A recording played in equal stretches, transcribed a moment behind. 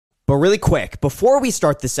But really quick, before we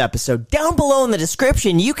start this episode, down below in the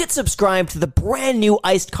description, you can subscribe to the brand new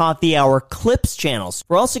Iced Coffee Hour Clips channels.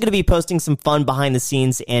 We're also going to be posting some fun behind the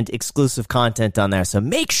scenes and exclusive content on there. So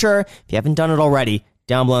make sure, if you haven't done it already,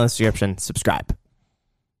 down below in the description, subscribe.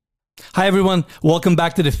 Hi, everyone. Welcome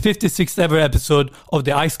back to the 56th ever episode of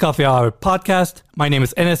the Iced Coffee Hour podcast. My name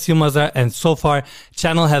is Enes Yilmazer, and so far,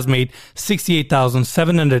 channel has made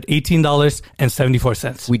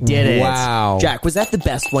 $68,718.74. We did it. Wow. Jack, was that the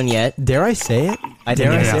best one yet? Dare I say it? I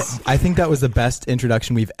think that was the best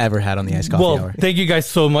introduction we've ever had on the Iced Coffee Hour. Thank you guys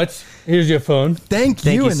so much. Here's your phone. Thank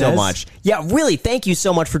you, Enes. So Enes. much. Yeah, really, thank you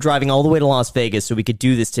so much for driving all the way to Las Vegas so we could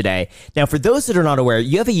do this today. Now, for those that are not aware,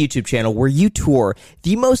 you have a YouTube channel where you tour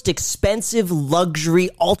the most expensive, luxury,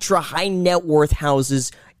 ultra high net worth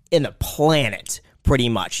houses in the planet. Pretty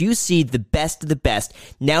much. You see the best of the best.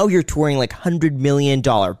 Now you're touring like $100 million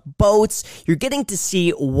boats. You're getting to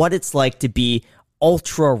see what it's like to be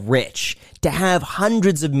ultra rich, to have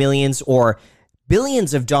hundreds of millions or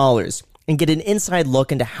billions of dollars and get an inside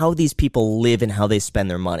look into how these people live and how they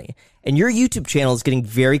spend their money. And your YouTube channel is getting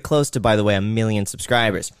very close to, by the way, 1 million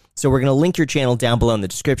subscribers. So we're going to link your channel down below in the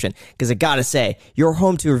description because I gotta say, your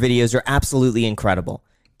home tour videos are absolutely incredible.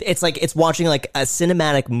 It's like it's watching like a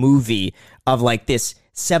cinematic movie of like this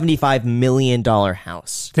 $75 million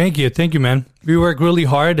house. Thank you, man. We work really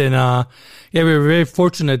hard, and we were very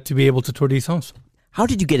fortunate to be able to tour these homes. How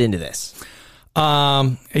did you get into this?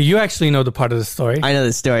 You actually know the part of the story. I know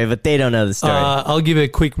the story, but they don't know the story. I'll give you a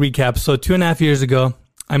quick recap. So 2.5 years ago,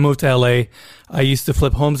 I moved to LA. I used to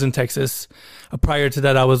flip homes in Texas. Prior to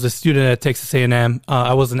that, I was a student at Texas A&M.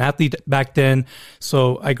 I was an athlete back then,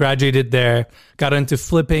 so I graduated there, got into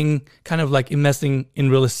flipping, kind of like investing in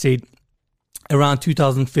real estate around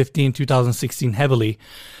 2015, 2016 heavily.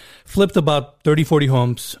 Flipped about 30, 40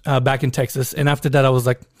 homes back in Texas. And after that, I was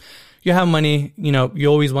like, you have money, you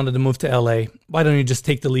always wanted to move to LA. Why don't you just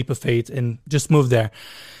take the leap of faith and just move there?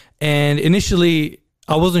 And initially,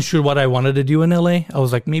 I wasn't sure what I wanted to do in LA. I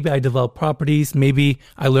was like, maybe I develop properties. Maybe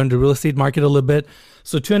I learned the real estate market a little bit.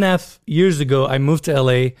 So 2.5 years ago, I moved to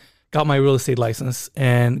LA, got my real estate license,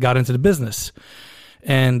 and got into the business.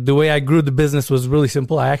 And the way I grew the business was really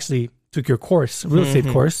simple. I actually took your course, real estate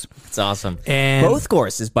course. It's awesome. And both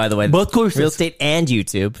courses, by the way. Both courses. Real estate and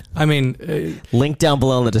YouTube. I mean, link down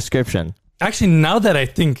below in the description. Actually, now that I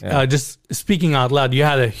think, just speaking out loud, you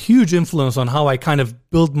had a huge influence on how I kind of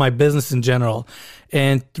built my business in general.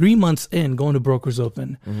 And 3 months in, going to Brokers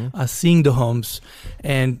Open, seeing the homes,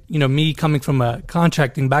 and me coming from a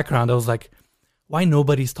contracting background, I was like, why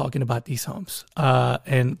nobody's talking about these homes?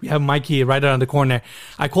 And we have Mikey right around the corner.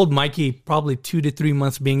 I called Mikey probably 2 to 3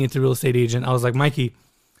 months being into real estate agent. I was like, Mikey,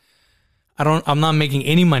 I'm not making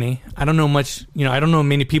any money. I don't know much, I don't know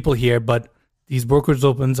many people here, but these Brokers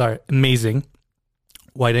Opens are amazing.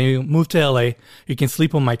 Why don't you move to LA? You can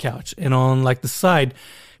sleep on my couch. And on like the side,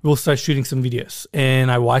 we'll start shooting some videos. And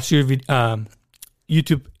I watched your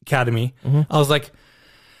YouTube Academy. I was like,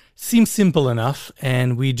 seems simple enough.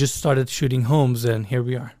 And we just started shooting homes, and here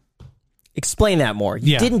we are. Explain that more.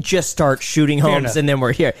 You didn't just start shooting homes and then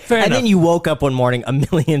we're here. Then you woke up one morning 1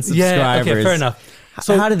 million subscribers. Yeah, okay, fair enough.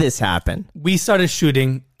 So how did this happen? We started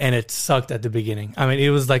shooting, and it sucked at the beginning. I mean, it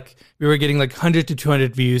was like we were getting like 100 to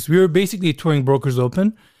 200 views. We were basically touring Brokers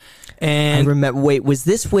Open. And I remember, wait, was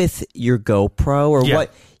this with your GoPro or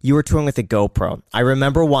what? You were touring with a GoPro. I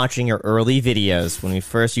remember watching your early videos when you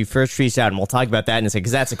first reached out, and we'll talk about that in a second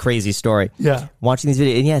because that's a crazy story. Yeah. Watching these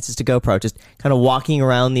videos, and it's just a GoPro, just kind of walking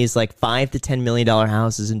around these like $5 to $10 million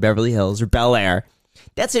houses in Beverly Hills or Bel Air.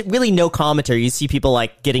 That's it. Really, no commentary. You see people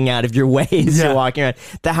like getting out of your way as you're walking around.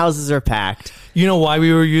 The houses are packed. You know why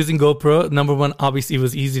we were using GoPro? Number one, obviously, it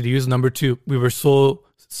was easy to use. Number two, we were so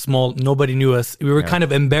small, nobody knew us. We were kind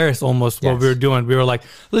of embarrassed almost what we were doing. We were like,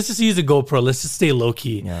 let's just use a GoPro. Let's just stay low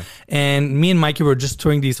key. Yeah. And me and Mikey were just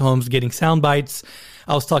touring these homes, getting sound bites.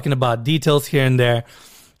 I was talking about details here and there.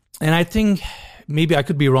 And I think maybe I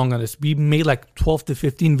could be wrong on this. We made like 12 to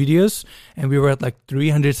 15 videos, and we were at like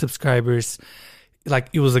 300 subscribers. Like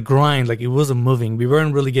it was a grind, like it wasn't moving. We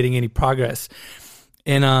weren't really getting any progress.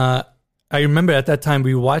 And I remember at that time,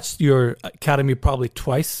 we watched your academy probably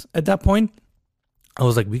twice at that point. I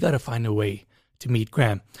was like, we got to find a way to meet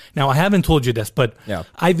Graham. Now, I haven't told you this, but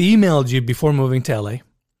I've emailed you before moving to LA.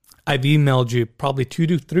 I've emailed you probably 2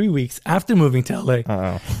 to 3 weeks after moving to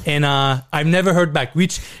LA. And I've never heard back,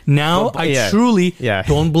 which now I truly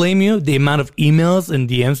don't blame you. The amount of emails and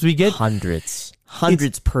DMs we get.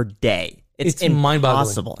 Hundreds per day. It's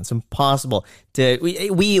mind-boggling. It's impossible to.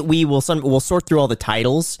 We'll sort through all the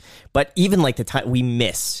titles, but even like we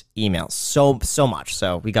miss emails so much.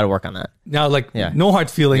 So we got to work on that. Now, no hard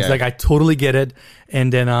feelings. Yeah. Like, I totally get it.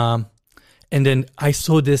 And then I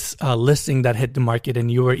saw this listing that hit the market,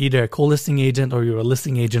 and you were either a co-listing agent or you were a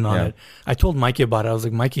listing agent on it. I told Mikey about it. I was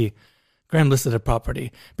like, Mikey, Graham listed a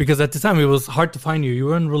property, because at the time it was hard to find you. You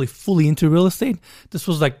weren't really fully into real estate. This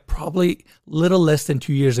was like probably little less than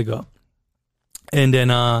 2 years ago. And then,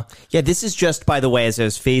 this is just, by the way, as I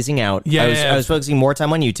was phasing out, I was focusing more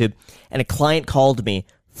time on YouTube, and a client called me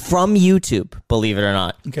from YouTube, believe it or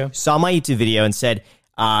not. Okay. Saw my YouTube video and said,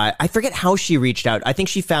 I forget how she reached out. I think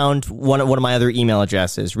she found one of my other email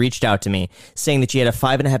addresses, reached out to me saying that she had a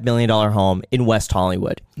 $5.5 million home in West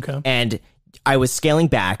Hollywood. Okay. And I was scaling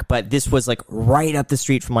back, but this was like right up the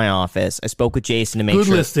street from my office. I spoke with Jason to make sure.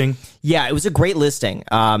 Good listing. Yeah, it was a great listing.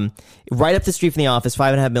 Right up the street from the office,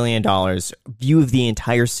 $5.5 million, view of the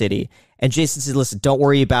entire city. And Jason said, listen, don't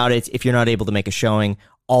worry about it. If you're not able to make a showing,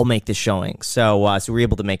 I'll make the showing. So we were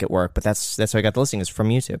able to make it work. But that's how I got the listing, is from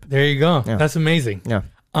YouTube. There you go. Yeah. That's amazing. Yeah.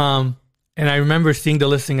 And I remember seeing the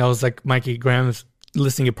listing. I was like, Mikey, Graham's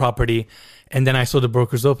listing a property. And then I saw the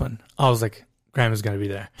brokers open. I was like, Graham is going to be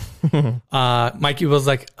there. Mikey was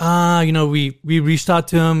like, we reached out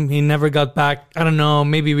to him. He never got back. I don't know.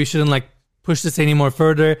 Maybe we shouldn't push this any more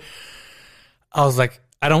further. I was like,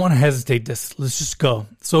 I don't want to hesitate this. Let's just go.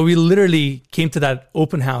 So we literally came to that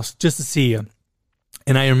open house just to see you.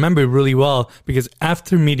 And I remember really well, because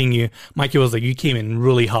after meeting you, Mikey was like, you came in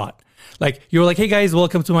really hot. Like, you were like, hey guys,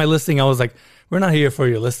 welcome to my listing. I was like, we're not here for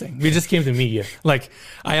your listing. We just came to meet you. Like,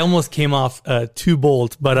 I almost came off too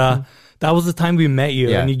bold, but that was the time we met you,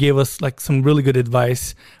 and you gave us some really good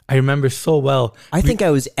advice. I remember so well. I think I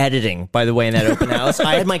was editing, by the way, in that open house.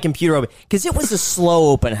 I had my computer open because it was a slow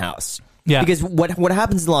open house. Yeah. Because what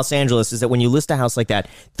happens in Los Angeles is that when you list a house like that,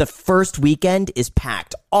 the first weekend is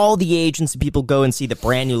packed. All the agents and people go and see the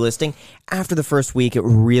brand new listing. After the first week, it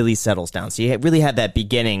really settles down. So you really had that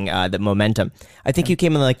beginning, the momentum. I think you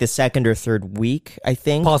came in the second or third week, I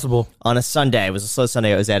think. Possible. On a Sunday. It was a slow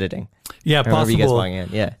Sunday. I was editing. Yeah, possible. You guys walking in.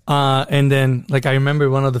 Yeah. And then, I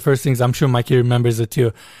remember one of the first things, I'm sure Mikey remembers it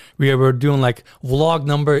too. We were doing vlog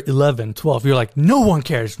number 11, 12. You're like, no one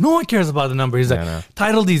cares. No one cares about the number. He's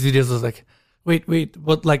title these videos. I was like, wait,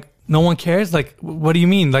 what? No one cares? What do you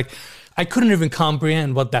mean? I couldn't even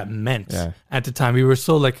comprehend what that meant at the time. We were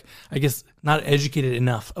so I guess not educated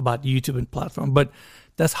enough about YouTube and platform, but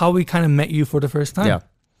that's how we kind of met you for the first time. Yeah.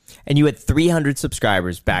 And you had 300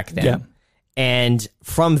 subscribers back then. Yeah. And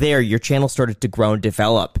from there, your channel started to grow and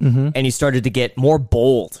develop, and you started to get more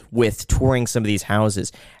bold with touring some of these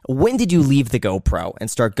houses. When did you leave the GoPro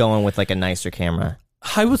and start going with a nicer camera?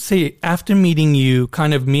 I would say after meeting you,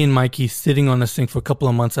 kind of me and Mikey sitting on this thing for a couple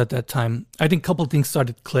of months at that time, I think a couple of things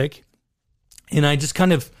started to click. And I just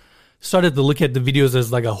kind of started to look at the videos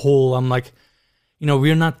as a whole. I'm like,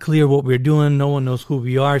 we're not clear what we're doing. No one knows who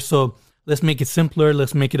we are. So let's make it simpler.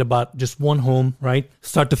 Let's make it about just one home, right?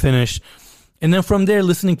 Start to finish. And then from there,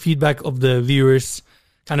 listening feedback of the viewers,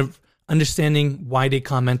 kind of understanding why they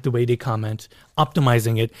comment the way they comment,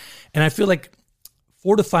 optimizing it. And I feel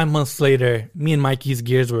 4 to 5 months later, me and Mikey's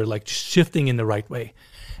gears were shifting in the right way.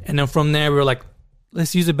 And then from there, we were like,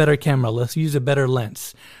 let's use a better camera. Let's use a better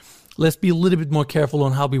lens. Let's be a little bit more careful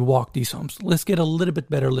on how we walk these homes. Let's get a little bit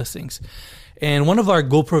better listings. And one of our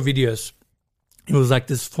GoPro videos, it was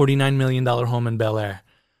this $49 million home in Bel Air.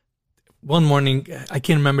 One morning, I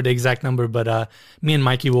can't remember the exact number, but me and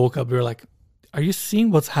Mikey woke up. We were like, are you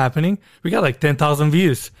seeing what's happening? We got 10,000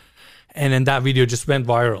 views. And then that video just went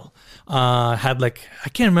viral. Had I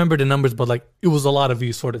can't remember the numbers, but it was a lot of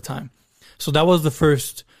views for the time. So that was the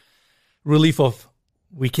first relief of,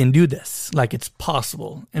 we can do this. It's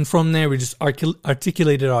possible. And from there, we just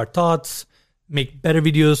articulated our thoughts, make better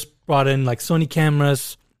videos, brought in Sony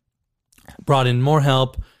cameras, brought in more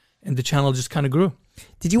help, and the channel just kind of grew.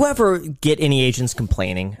 Did you ever get any agents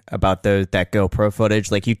complaining about that GoPro footage,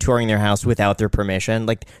 you touring their house without their permission?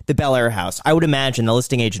 The Bel Air house. I would imagine the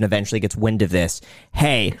listing agent eventually gets wind of this.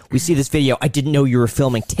 Hey, we see this video. I didn't know you were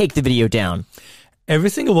filming. Take the video down. Every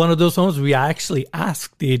single one of those homes, we actually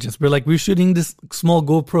asked the agents. We're like, we're shooting this small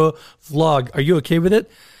GoPro vlog. Are you okay with it?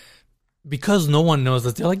 Because no one knows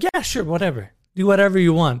us. They're like, yeah, sure, whatever. Do whatever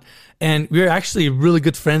you want. And we're actually really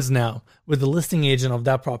good friends now with the listing agent of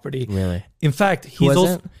that property. Really? In fact,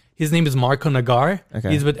 his name is Marco Nagar.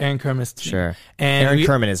 Okay. He's with Aaron Kerman's team. Sure. And Aaron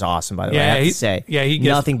Kerman is awesome, by the way. I have to say. Yeah,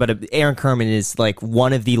 nothing but Aaron Kerman is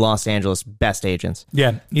one of the Los Angeles best agents.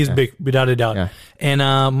 Yeah, he's big, without a doubt. Yeah. And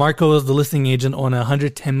Marco is the listing agent on a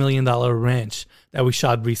 $110 million ranch that we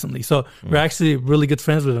shot recently. So we're actually really good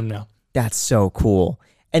friends with him now. That's so cool.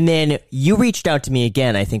 And then you reached out to me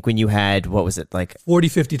again, I think, when you had, what was it, like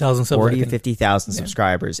 50,000 subs. 40 to 50,000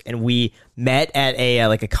 subscribers. And we met at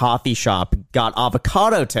a coffee shop, got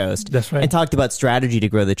avocado toast. That's right. And talked about strategy to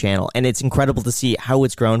grow the channel. And it's incredible to see how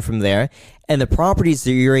it's grown from there. And the properties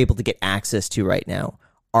that you're able to get access to right now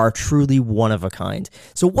are truly one of a kind.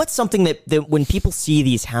 So what's something that when people see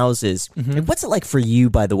these houses, like, what's it like for you,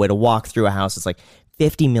 by the way, to walk through a house that's like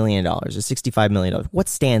 $50 million or $65 million? What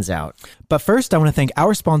stands out? But first, I want to thank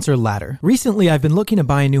our sponsor, Ladder. Recently, I've been looking to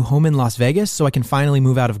buy a new home in Las Vegas so I can finally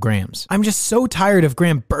move out of Graham's. I'm just so tired of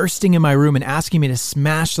Graham bursting in my room and asking me to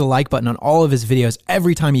smash the like button on all of his videos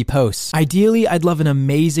every time he posts. Ideally, I'd love an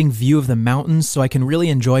amazing view of the mountains so I can really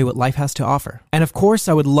enjoy what life has to offer. And of course,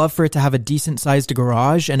 I would love for it to have a decent-sized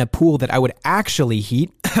garage and a pool that I would actually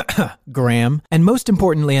heat, Graham, and most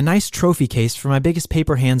importantly, a nice trophy case for my biggest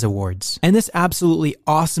paper hands awards. And this absolutely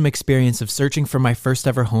awesome experience of searching for my first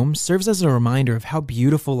ever home serves as a reminder of how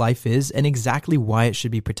beautiful life is and exactly why it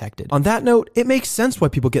should be protected. On that note, it makes sense why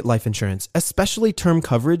people get life insurance, especially term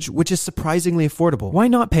coverage, which is surprisingly affordable. Why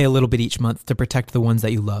not pay a little bit each month to protect the ones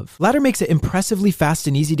that you love? Ladder makes it impressively fast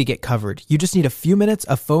and easy to get covered. You just need a few minutes,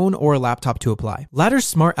 a phone, or a laptop to apply. Ladder's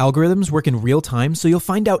smart algorithms work in real time, so you'll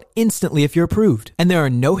find out instantly if you're approved. And there are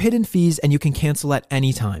no hidden fees, and you can cancel at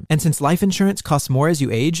any time. And since life insurance costs more as you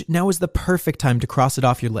age, now is the perfect time to cross it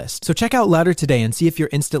off your list. So check out Ladder today and see if you're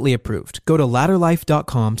instantly approved. Go to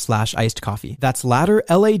ladderlife.com/iced coffee. That's ladder,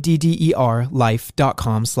 LADDER,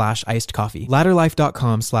 life.com/iced coffee.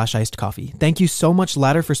 Ladderlife.com/iced coffee. Thank you so much,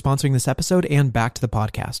 Ladder, for sponsoring this episode, and back to the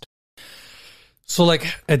podcast. So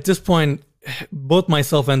like at this point, both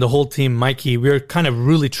myself and the whole team, Mikey, we were kind of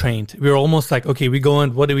really trained. We were almost like, okay, we go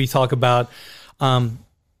in, what do we talk about?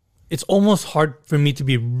 It's almost hard for me to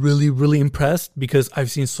be really, really impressed because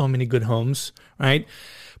I've seen so many good homes, right?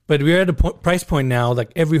 But we're at a price point now,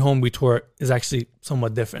 like every home we tour is actually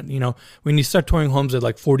somewhat different. You know, when you start touring homes at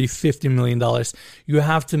like $40, $50 million, you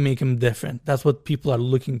have to make them different. That's what people are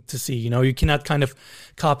looking to see. You know, you cannot kind of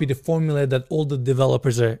copy the formula that all the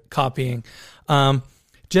developers are copying.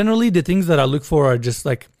 Generally, the things that I look for are just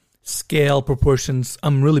like scale, proportions.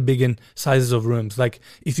 I'm really big in sizes of rooms. Like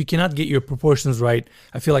if you cannot get your proportions right,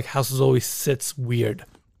 I feel like houses always sits weird.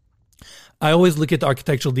 I always look at the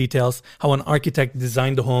architectural details, how an architect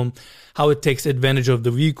designed the home, how it takes advantage of the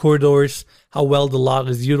view corridors, how well the lot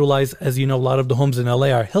is utilized. As you know, a lot of the homes in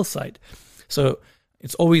LA are hillside. So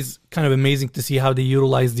it's always kind of amazing to see how they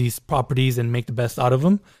utilize these properties and make the best out of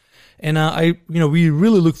them. And we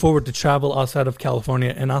really look forward to travel outside of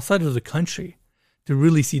California and outside of the country to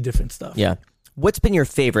really see different stuff. Yeah. What's been your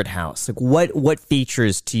favorite house? Like what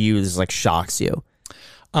features to you is like shocks you?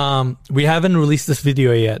 We haven't released this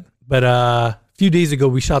video yet, but a few days ago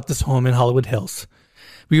we shot this home in Hollywood Hills.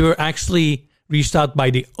 We were actually reached out by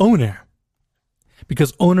the owner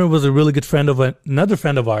because owner was a really good friend of another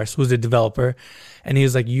friend of ours who's a developer, and he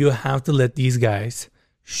was like, you have to let these guys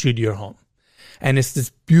shoot your home. And it's this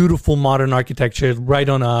beautiful modern architecture right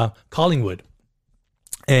on Collingwood.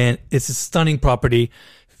 And it's a stunning property,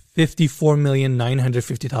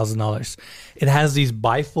 $54,950,000. It has these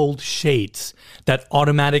bifold shades that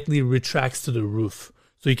automatically retracts to the roof.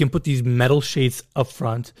 So you can put these metal shades up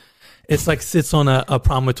front. It's like sits on a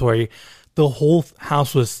promontory. The whole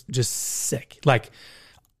house was just sick. Like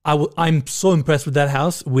I'm so impressed with that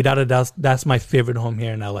house. Without a doubt, that's my favorite home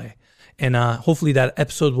here in LA. And hopefully that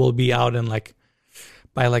episode will be out in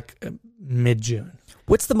by mid-June.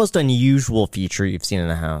 What's the most unusual feature you've seen in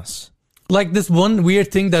a house? Like this one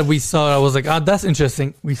weird thing that we saw, I was like, that's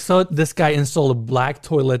interesting. We saw this guy install a black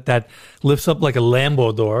toilet that lifts up like a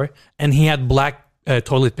Lambo door, and he had black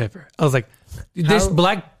toilet paper. I was like, there's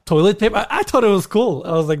black toilet paper? I thought it was cool.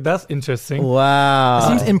 I was like, that's interesting. Wow. It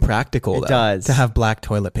seems impractical, It does. to have black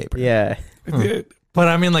toilet paper. Yeah. But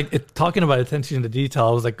I mean, talking about attention to detail,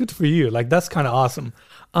 I was like, good for you. Like, that's kind of awesome.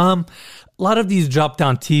 A lot of these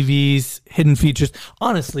drop-down TVs, hidden features.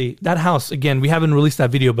 Honestly, that house, again, we haven't released that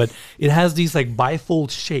video, but it has these like bifold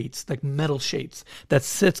shades, like metal shades that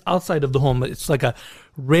sits outside of the home. It's like a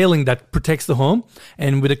railing that protects the home.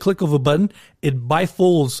 And with a click of a button, it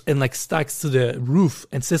bifolds and like stacks to the roof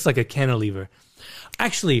and sits like a cantilever.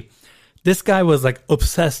 Actually, this guy was like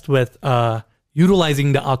obsessed with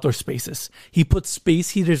utilizing the outdoor spaces. He put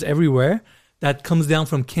space heaters everywhere that comes down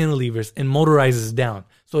from cantilevers and motorizes down.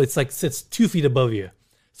 So it's like sits 2 feet above you.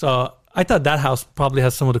 So I thought that house probably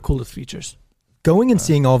has some of the coolest features. Going and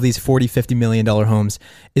seeing all of these $40, $50 million homes,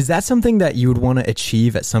 is that something that you would want to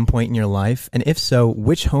achieve at some point in your life? And if so,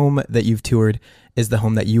 which home that you've toured is the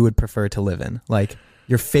home that you would prefer to live in? Like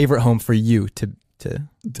your favorite home for you to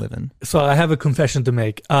live in? So I have a confession to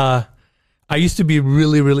make. I I used to be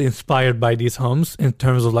really, really inspired by these homes in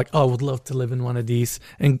terms of like, oh, I would love to live in one of these.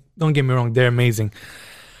 And don't get me wrong, they're amazing.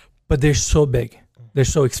 But they're so big. They're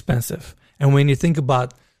so expensive. And when you think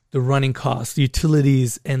about the running costs, the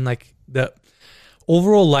utilities, and like the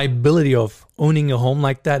overall liability of owning a home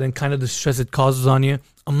like that and kind of the stress it causes on you,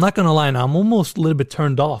 I'm not going to lie, I'm almost a little bit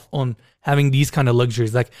turned off on having these kind of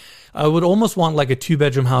luxuries. Like I would almost want like a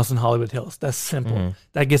 2-bedroom house in Hollywood Hills. That's simple.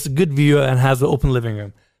 That gets a good view and has an open living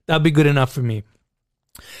room. That'd be good enough for me.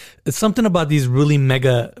 It's something about these really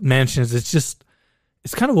mega mansions.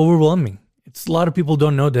 It's kind of overwhelming. It's a lot of people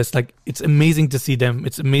don't know this. Like it's amazing to see them.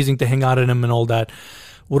 It's amazing to hang out in them and all that.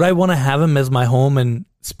 Would I want to have them as my home and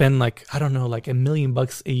spend like, I don't know, like $1 million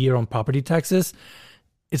a year on property taxes?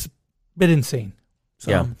 It's a bit insane.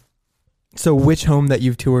 So, yeah. So which home that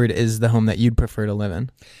you've toured is the home that you'd prefer to live in?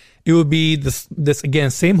 It would be this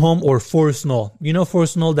again, same home or Forest Knoll. You know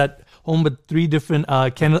Forest Knoll, that home with 3 different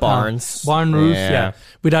barn roofs? Yeah.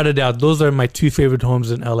 Without a doubt. Those are my 2 favorite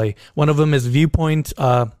homes in LA. One of them is Viewpoint.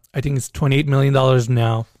 I think it's $28 million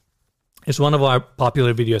now. It's one of our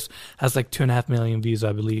popular videos. Has like 2.5 million views,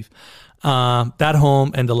 I believe. That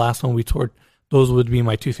home and the last home we toured, those would be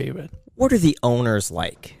my 2 favorite. What are the owners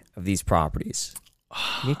like of these properties?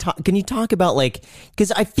 Can you talk about like,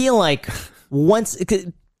 because I feel like once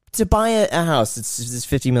to buy a house, it's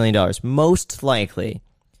 $50 million. Most likely,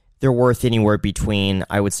 they're worth anywhere between,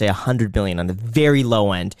 I would say, $100 million on the very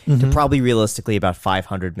low end to probably realistically about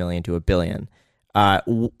 $500 million to $1 billion.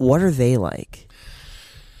 What are they like?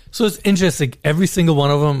 So it's interesting. Every single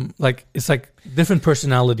one of them, like it's like different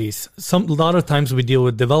personalities. A lot of times we deal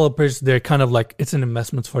with developers. They're kind of like it's an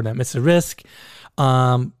investment for them. It's a risk.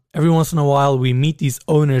 Every once in a while, we meet these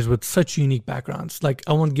owners with such unique backgrounds. Like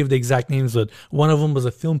I won't give the exact names, but one of them was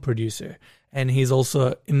a film producer, and he's also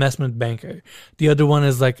an investment banker. The other one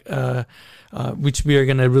is like, which we are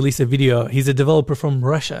gonna release a video. He's a developer from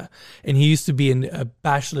Russia, and he used to be in a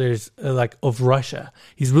bachelor's like of Russia.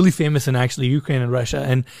 He's really famous in actually Ukraine and Russia,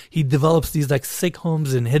 and he develops these like sick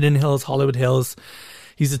homes in Hidden Hills, Hollywood Hills.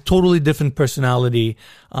 He's a totally different personality.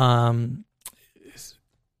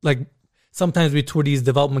 Like sometimes we tour these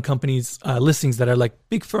development companies listings that are like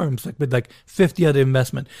big firms, like with like 50 other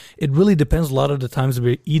investment. It really depends. A lot of the times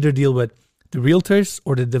we either deal with the realtors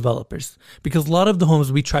or the developers, because a lot of the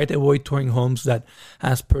homes we try to avoid touring homes that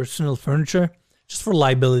has personal furniture just for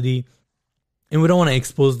liability, and we don't want to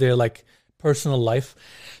expose their like personal life.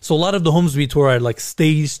 So a lot of the homes we tour are like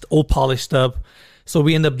staged, all polished up. So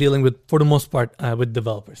we end up dealing with, for the most part, with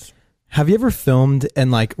developers. Have you ever filmed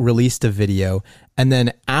and like released a video and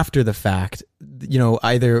then after the fact, you know,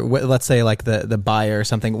 either let's say like the buyer or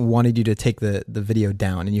something wanted you to take the video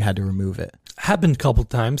down and you had to remove it? Happened a couple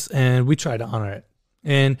times, and we try to honor it.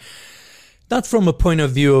 And not from a point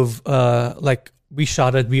of view of like we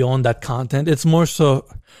shot it, we own that content. It's more so,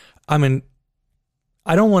 I mean,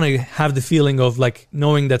 I don't want to have the feeling of like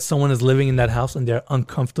knowing that someone is living in that house and they're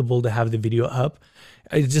uncomfortable to have the video up.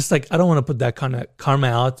 It's just like, I don't want to put that kind of karma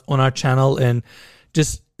out on our channel, and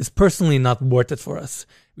just it's personally not worth it for us.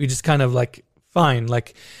 We just kind of like, fine.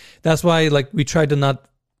 Like that's why like we try to not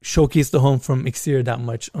showcase the home from exterior that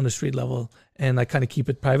much on the street level, and like kind of keep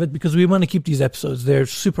it private, because we want to keep these episodes. They're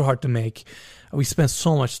super hard to make. We spend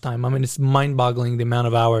so much time. I mean, it's mind-boggling the amount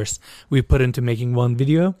of hours we put into making one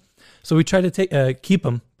video. So we try to keep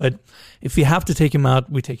them, but if we have to take him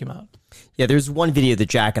out, we take him out. Yeah, there's one video that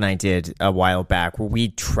Jack and I did a while back where we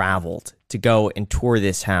traveled to go and tour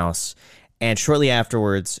this house, and shortly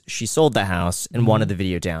afterwards, she sold the house and wanted the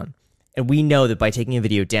video down. And we know that by taking a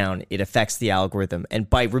video down, it affects the algorithm. And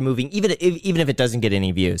by removing, even if it doesn't get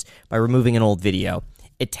any views, by removing an old video,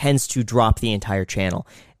 it tends to drop the entire channel.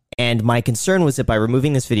 And my concern was that by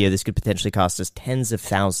removing this video, this could potentially cost us tens of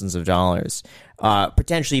thousands of dollars,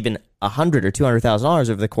 potentially even $100,000 or $200,000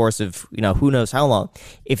 over the course of, you know, who knows how long,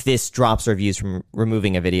 if this drops our views from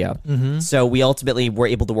removing a video. So we ultimately were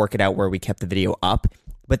able to work it out where we kept the video up.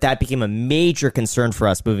 But that became a major concern for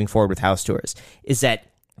us moving forward with house tours, is that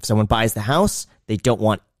if someone buys the house, they don't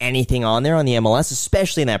want anything on there on the MLS,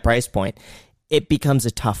 especially in that price point. It becomes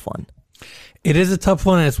a tough one. It is a tough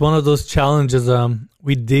one, and it's one of those challenges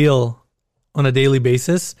we deal on a daily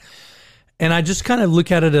basis. And I just kind of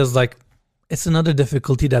look at it as like, it's another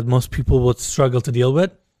difficulty that most people would struggle to deal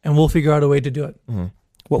with, and we'll figure out a way to do it.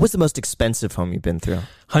 What was the most expensive home you've been through?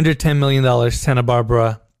 $110 million, Santa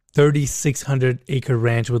Barbara, 3,600 acre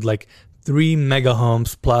ranch with like 3 mega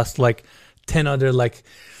homes plus like 10 other like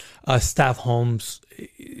staff homes.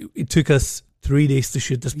 It took us 3 days to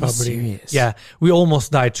shoot this property. Serious? Yeah, we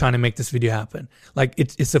almost died trying to make this video happen. Like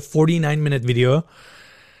it's a 49-minute video,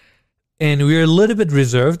 And we're a little bit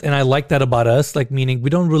reserved, and I like that about us, like meaning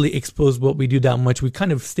we don't really expose what we do that much. We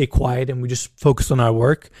kind of stay quiet and we just focus on our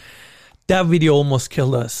work. That video almost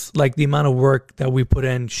killed us. Like the amount of work that we put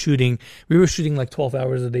in shooting. We were shooting like 12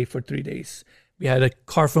 hours a day for 3 days. We had a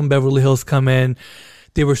car from Beverly Hills come in.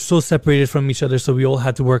 They were so separated from each other, so we all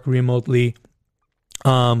had to work remotely.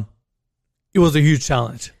 It was a huge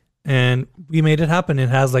challenge, and we made it happen. It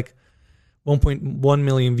has like 1.1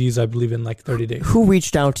 million views, I believe, in like 30 days. Who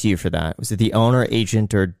reached out to you for that? Was it the owner,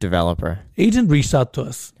 agent, or developer? Agent reached out to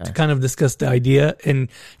us to kind of discuss the idea. And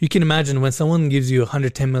you can imagine when someone gives you a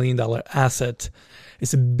 $110 million asset,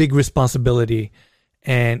 it's a big responsibility.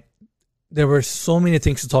 And there were so many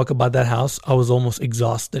things to talk about that house. I was almost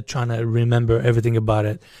exhausted trying to remember everything about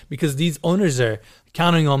it, because these owners are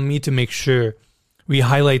counting on me to make sure we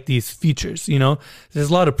highlight these features. You know, there's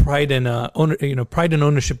a lot of pride and pride and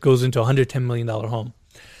ownership goes into a $110 million home.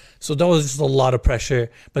 So that was just a lot of pressure.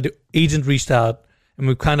 But the agent reached out and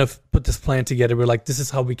we kind of put this plan together. We're like, this is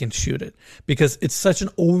how we can shoot it, because it's such an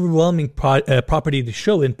overwhelming property to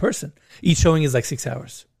show in person. Each showing is like 6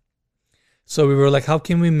 hours. So we were like, how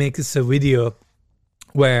can we make this a video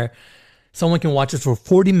where someone can watch it for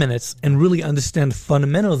 40 minutes and really understand the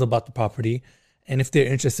fundamentals about the property? And if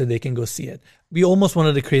they're interested, they can go see it. We almost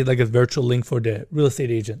wanted to create like a virtual link for the real estate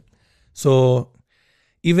agent. So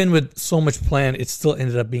even with so much plan, it still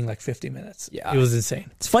ended up being like 50 minutes. Yeah. It was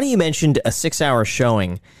insane. It's funny you mentioned a 6-hour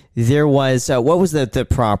showing. There was, what was the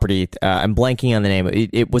property? I'm blanking on the name.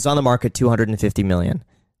 It was on the market, $250 million.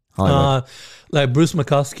 Like Bruce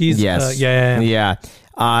Makowski's. Yes. Yeah.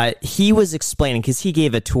 He was explaining, because he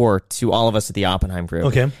gave a tour to all of us at the Oppenheim group.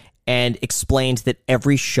 Okay. And explained that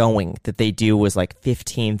every showing that they do was like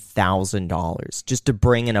 $15,000 just to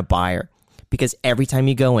bring in a buyer. Because every time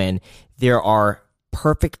you go in, there are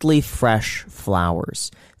perfectly fresh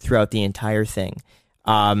flowers throughout the entire thing.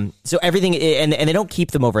 So everything, and they don't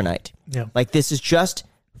keep them overnight. Yeah. Like this is just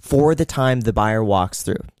for the time the buyer walks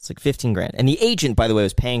through. It's like $15,000. And the agent, by the way,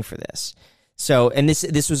 was paying for this. So, and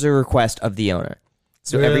this was a request of the owner.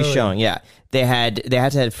 So really? Every showing, yeah. They had to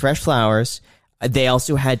have fresh flowers. They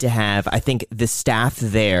also had to have, I think, the staff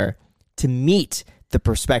there to meet the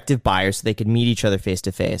prospective buyers so they could meet each other face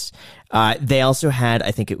to face. They also had, I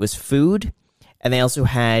think it was food, and they also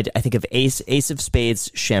had, I think, of Ace of Spades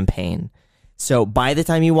champagne. So by the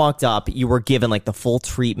time you walked up, you were given like the full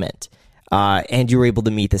treatment, and you were able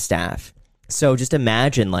to meet the staff. So just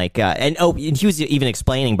imagine and he was even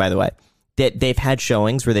explaining, by the way, that they've had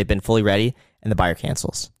showings where they've been fully ready and the buyer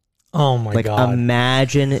cancels. Oh my God.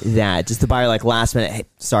 Imagine that. Just the buyer last minute, hey,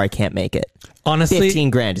 sorry, can't make it. Honestly,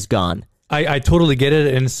 $15,000 is gone. I totally get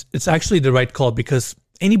it. And it's actually the right call, because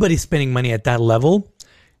anybody spending money at that level,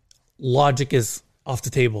 logic is off the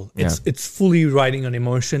table. It's fully riding on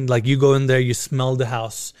emotion. Like you go in there, you smell the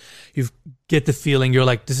house, you get the feeling, you're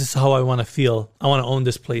like, this is how I want to feel. I want to own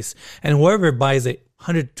this place. And whoever buys a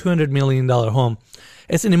 $200 million home,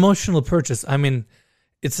 it's an emotional purchase. I mean,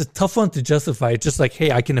 it's a tough one to justify. It's just like,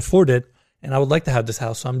 hey, I can afford it and I would like to have this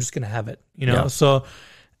house, so I'm just going to have it, you know? Yeah. So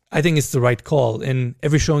I think it's the right call, and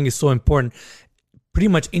every showing is so important. Pretty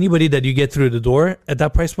much anybody that you get through the door at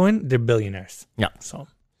that price point, they're billionaires. Yeah. So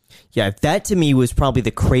yeah, that to me was probably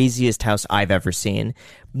the craziest house I've ever seen.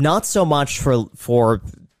 Not so much for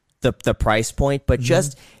the price point, but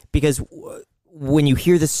just because when you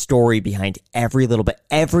hear the story behind every little bit,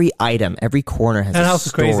 every item, every corner has a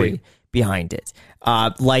story behind it.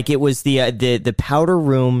 Like it was the powder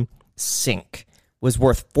room sink was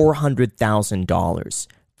worth $400,000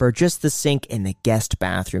 for just the sink in the guest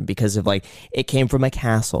bathroom, because of it came from a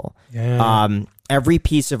castle. Yeah. Every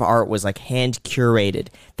piece of art was hand curated.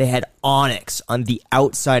 They had onyx on the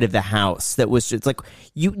outside of the house that was just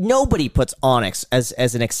nobody puts onyx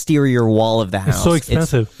as an exterior wall of the house. It's so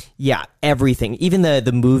expensive. Everything. Even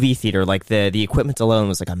the movie theater, the equipment alone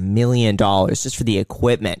was $1 million just for the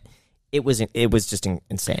equipment. It was just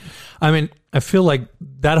insane. I mean, I feel like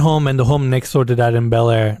that home and the home next door to that in Bel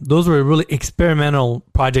Air, those were really experimental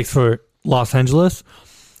projects for Los Angeles.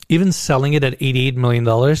 Even selling it at $88 million,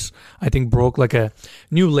 I think broke a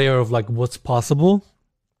new layer of what's possible.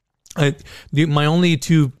 My only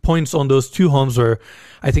 2 points on those 2 homes were,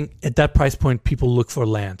 I think at that price point, people look for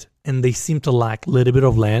land, and they seem to lack a little bit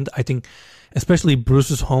of land. I think especially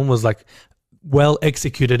Bruce's home was well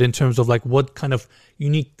executed in terms of what kind of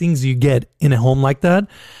unique things you get in a home like that.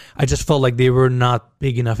 I just felt like they were not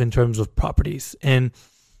big enough in terms of properties. And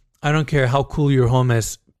I don't care how cool your home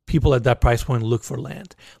is, people at that price point look for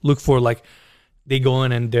land, look for they go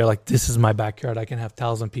in and they're like, this is my backyard. I can have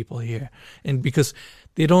 1,000 people here. And because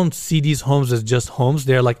they don't see these homes as just homes,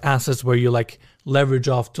 they're like assets where you like leverage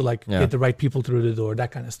off to like get the right people through the door,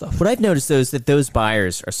 that kind of stuff. What I've noticed though is that those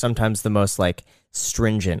buyers are sometimes the most like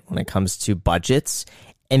stringent when it comes to budgets.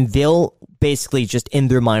 And they'll basically just in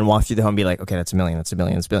their mind walk through the home and be like, okay, that's $1 million, that's $1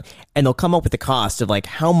 million, that's $1 million. And they'll come up with the cost of like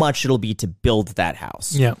how much it'll be to build that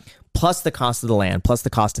house. Yeah. Plus the cost of the land, plus the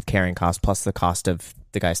cost of carrying costs, plus the cost of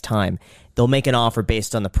the guy's time. They'll make an offer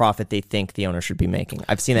based on the profit they think the owner should be making.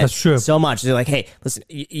 I've seen that so much. They're like, hey, listen,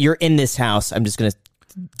 you're in this house. I'm just going to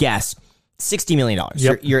guess $60 million.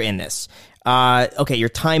 Yep. You're in this. Okay, your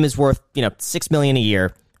time is worth, $6 million a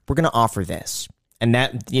year. We're going to offer this. And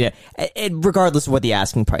that, regardless of what the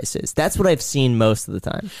asking price is, that's what I've seen most of the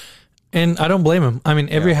time. And I don't blame him. I mean,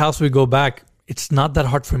 every house we go back, it's not that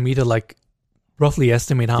hard for me to like roughly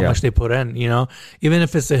estimate how much they put in, even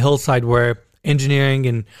if it's a hillside where engineering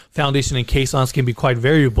and foundation and caissons can be quite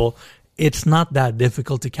variable. It's not that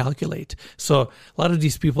difficult to calculate. So a lot of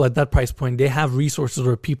these people at that price point, they have resources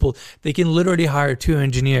or people, they can literally hire 2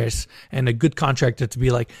 engineers and a good contractor to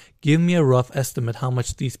be like, give me a rough estimate how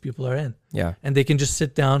much these people are in. Yeah. And they can just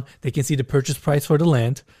sit down. They can see the purchase price for the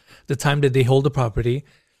land, the time that they hold the property.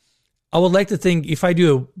 I would like to think if I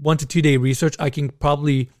do a 1 to 2 day research, I can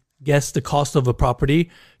probably guess the cost of a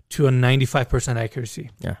property to a 95%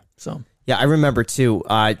 accuracy. Yeah. So... yeah, I remember too.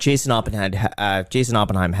 Jason Oppenheim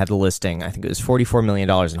had the listing. I think it was $44 million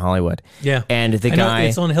in Hollywood. Yeah, and the guy,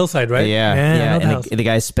 it's on the hillside, right? Yeah. And the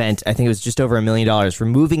guy spent, I think it was just over $1 million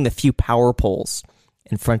removing the few power poles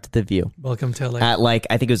in front of the view. Welcome to LA. At like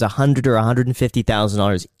I think it was $100,000 or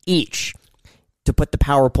 $150,000 each to put the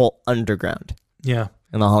power pole underground. Yeah,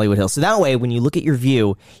 in the Hollywood Hills. So that way, when you look at your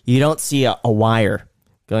view, you don't see a wire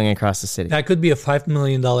going across the city. That could be a $5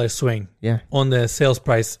 million swing on the sales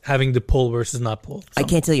price, having the pull versus not pull. I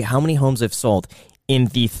can't tell you how many homes I've sold in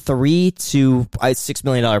the $3 to $6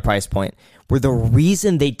 million price point where the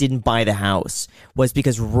reason they didn't buy the house was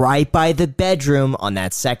because right by the bedroom on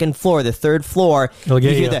that second floor, the third floor, you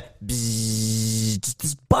hear the bzzz, just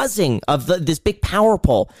this buzzing of this big power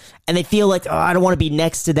pole. And they feel like, I don't want to be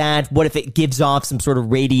next to that. What if it gives off some sort of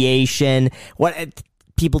radiation?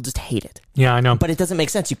 People just hate it. Yeah, I know. But it doesn't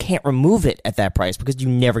make sense. You can't remove it at that price because you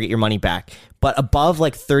never get your money back. But above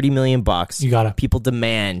like $30 million, people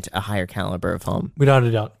demand a higher caliber of home. Without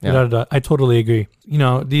a doubt. Without a doubt. I totally agree.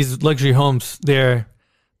 These luxury homes, they're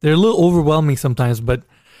a little overwhelming sometimes, but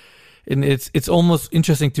it's almost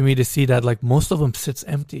interesting to me to see that like most of them sits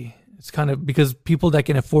empty. It's kind of because people that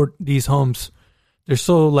can afford these homes, they're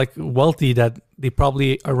so like wealthy that they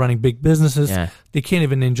probably are running big businesses. Yeah. They can't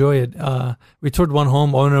even enjoy it. We toured one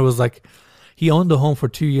home. Owner was like, he owned the home for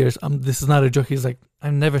 2 years. This is not a joke. He's like,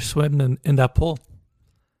 I've never swam in that pool.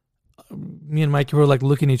 Me and Mikey were like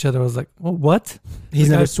looking at each other. I was like, what? He's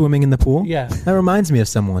never swimming in the pool? Yeah. That reminds me of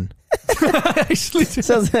someone. Actually,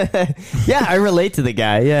 yeah, I relate to the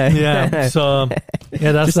guy. Yeah. Yeah. So,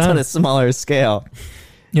 that's just on a smaller scale.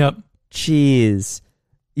 Yep. Jeez.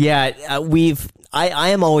 Yeah, I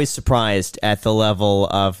am always surprised at the level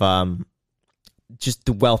of just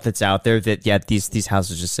the wealth that's out there. That these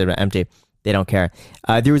houses just sit empty. They don't care.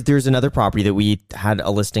 There was another property that we had a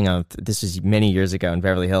listing of. This was many years ago in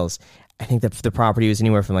Beverly Hills. I think that the property was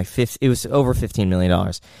anywhere from it was over $15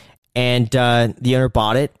 million, and the owner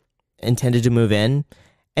bought it, intended to move in,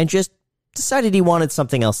 and just decided he wanted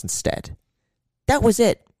something else instead. That was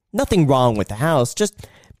it. Nothing wrong with the house. Just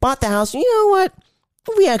bought the house. And you know what?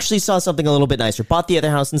 We actually saw something a little bit nicer. Bought the other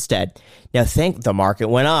house instead. Now, the market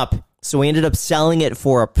went up, so we ended up selling it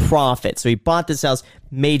for a profit. So he bought this house,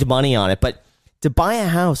 made money on it. But to buy a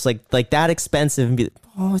house like that expensive and be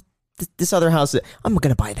like, this other house, I'm going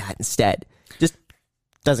to buy that instead. Just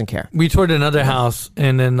doesn't care. We toured another house,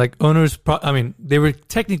 and then like owners, they were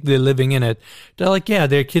technically living in it. They're like, yeah,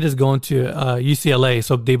 their kid is going to UCLA,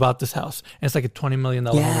 so they bought this house. And it's like a $20 million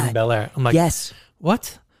home in Bel Air. I'm like, yes.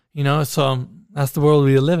 What? So... that's the world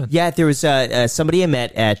we live in. Yeah, there was somebody I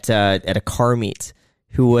met at a car meet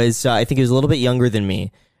who was, I think he was a little bit younger than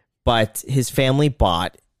me, but his family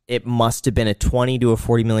bought, it must have been a $20 to a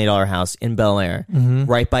 $40 million house in Bel Air,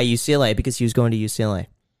 right by UCLA, because he was going to UCLA.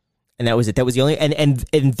 And that was it. That was the only, and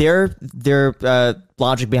their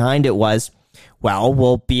logic behind it was, well,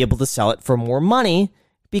 we'll be able to sell it for more money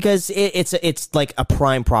because it's like a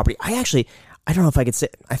prime property. I don't know if I could say,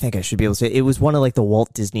 I think I should be able to say, it was one of like the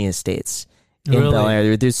Walt Disney estates. In really? Bel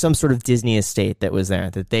Air, there's some sort of Disney estate that was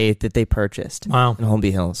there that they purchased. Wow. In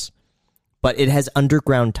Holmby Hills, but it has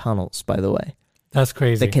underground tunnels, by the way. That's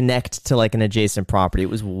crazy. that connect to like an adjacent property. It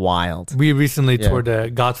was wild. We recently toured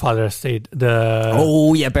the Godfather estate.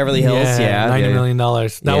 Beverly Hills. $90 million.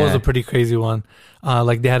 That Yeah. was a pretty crazy one.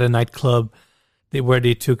 Like they had a nightclub where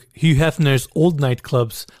they took Hugh Hefner's old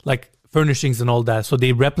nightclubs, like furnishings and all that. So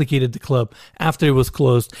they replicated the club after it was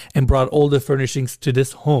closed and brought all the furnishings to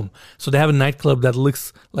this home. So they have a nightclub that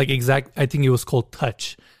looks like I think it was called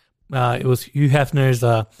Touch. It was Hugh Hefner's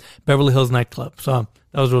Beverly Hills nightclub. So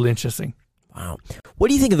that was really interesting. Wow. What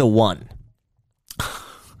do you think of the one?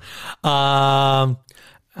 I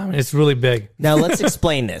mean, it's really big. Now let's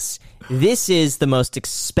explain this. This is the most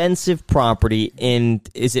expensive property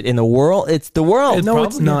is it in the world? It's the world. No,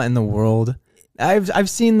 it's not in the world. I've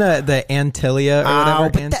seen the Antilia or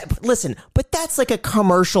whatever. But that's like a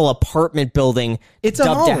commercial apartment building. It's a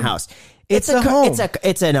dubbed home. a house. It's a home.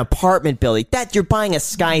 It's an apartment building. That you're buying a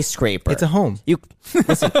skyscraper. It's a home.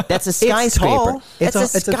 That's a skyscraper. tall. That's a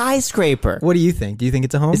skyscraper. What do you think? Do you think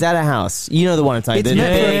it's a home? Is that a house? You know the one I'm talking about.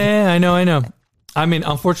 Yeah, I know. I mean,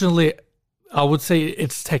 unfortunately, I would say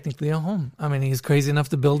it's technically a home. I mean, he's crazy enough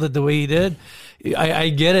to build it the way he did. I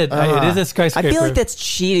get it. It is a skyscraper. I feel like that's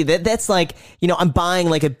cheating. That's like, I'm buying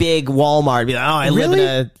like a big Walmart. Be like, I live in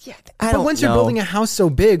a... Yeah, I don't But once know. you're building a house so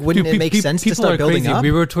big, wouldn't it make sense to start building up?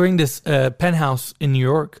 We were touring this penthouse in New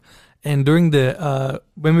York, and during the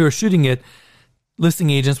when we were shooting it, listing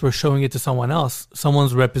agents were showing it to someone else,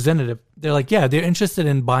 someone's representative. They're like, yeah, they're interested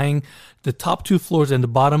in buying the top 2 floors and the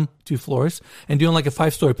bottom 2 floors and doing like a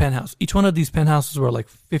 5-story penthouse. Each one of these penthouses were like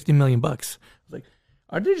 $50 million. Like,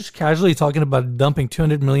 are they just casually talking about dumping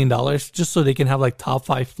 $200 million just so they can have like top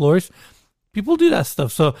 5 floors? People do that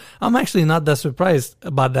stuff. So I'm actually not that surprised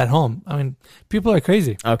about that home. I mean, people are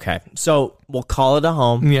crazy. Okay, so we'll call it a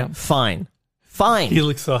home. Yeah. Fine. He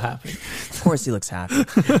looks so happy. Of course he looks happy.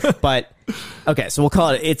 But, okay, so we'll call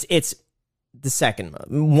it, it's the second,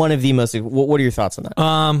 one of the most, what are your thoughts on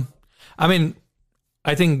that? I mean,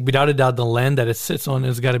 I think without a doubt, the land that it sits on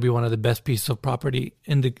has got to be one of the best pieces of property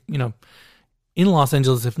in the, in Los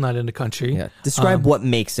Angeles, if not in the country. Yeah. Describe what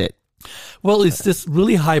makes it. Well, it's this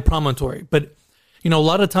really high promontory, but a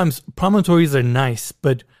lot of times promontories are nice,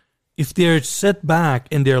 but if they're set back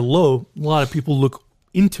and they're low, a lot of people look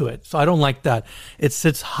into it. So I don't like that. It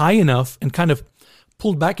sits high enough and kind of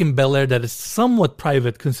pulled back in Bel Air that is somewhat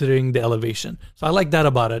private considering the elevation. So I like that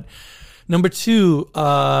about it. Number 2,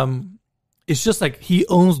 it's just like he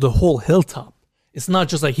owns the whole hilltop. It's not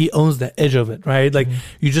just like he owns the edge of it, right? Like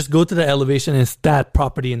you just go to the elevation and it's that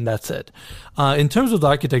property and that's it. In terms of the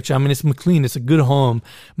architecture, I mean, it's McLean. It's a good home.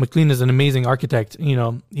 McLean is an amazing architect.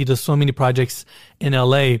 He does so many projects in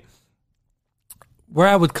LA. Where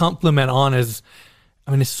I would compliment on is,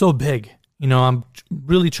 I mean, it's so big. I'm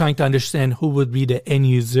really trying to understand who would be the end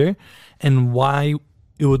user and why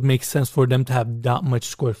it would make sense for them to have that much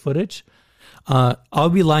square footage. I'll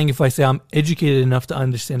be lying if I say I'm educated enough to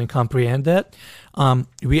understand and comprehend that.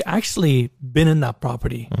 We actually been in that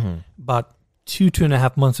property about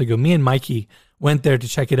 2.5 months ago. Me and Mikey went there to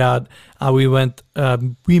check it out. We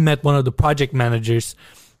met one of the project managers,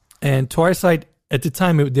 and to our side at the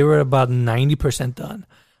time, they were about 90% done.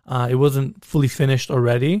 It wasn't fully finished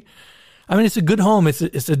already. I mean, it's a good home. It's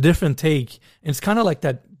a different take. It's kind of like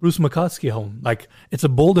that Bruce McCoskey home. Like, it's a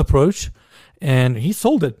bold approach, and he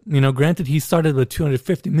sold it. Granted, he started with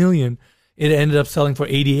 $250 million. It ended up selling for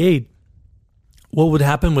 88. What would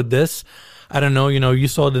happen with this? I don't know. You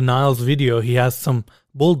saw the Niles video. He has some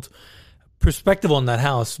bold perspective on that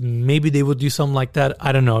house. Maybe they would do something like that.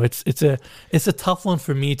 I don't know. It's a tough one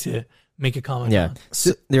for me to make a comment on.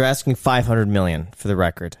 So they're asking $500 million for the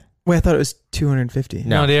record. Wait, I thought it was 250.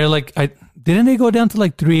 No, they're like, didn't they go down to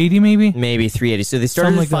like 380 maybe? Maybe 380. So they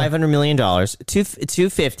started Something at $500 million.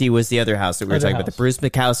 250 was the other house that we were talking about, the Bruce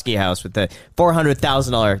Mikowski house with the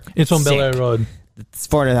 $400,000. It's on Bel Air Road. It's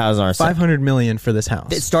 $400,000. $500 million for this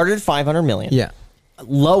house. It started at $500 million. Yeah.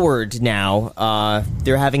 Lowered now.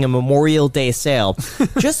 They're having a Memorial Day sale.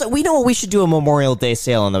 We know what we should do a Memorial Day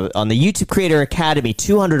sale on the YouTube Creator Academy.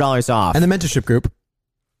 $200 off. And the mentorship group.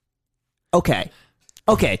 Okay.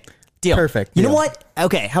 Deal. Perfect. You know Deal. what?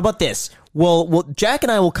 Okay. How about this? Well, Jack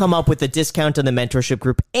and I will come up with a discount on the mentorship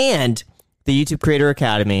group and the YouTube Creator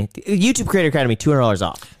Academy. YouTube Creator Academy, $200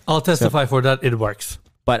 off. I'll testify for that. It works.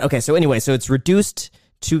 But okay. So anyway, it's reduced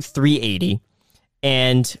to $380.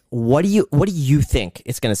 And what do you think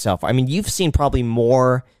it's going to sell for? I mean, you've seen probably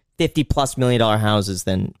more $50+ million houses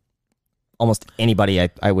than almost anybody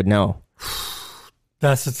I would know.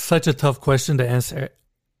 That's such a tough question to answer.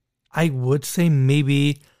 I would say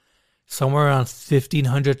maybe somewhere around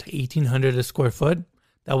 1,500 to 1,800 a square foot.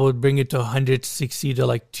 That would bring it to 160 to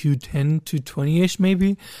like 210, 220-ish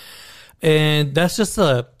maybe. And that's just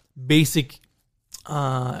a basic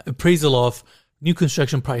appraisal of new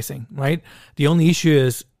construction pricing, right? The only issue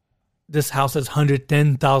is this house has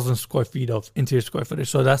 110,000 square feet of interior square footage.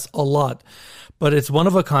 So that's a lot. But it's one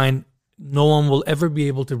of a kind. No one will ever be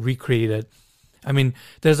able to recreate it. I mean,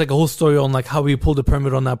 there's like a whole story on like how we pulled a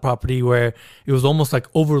permit on that property where it was almost like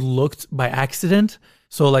overlooked by accident.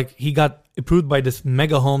 So like he got approved by this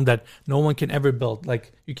mega home that no one can ever build.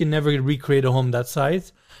 Like you can never recreate a home that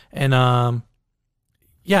size. And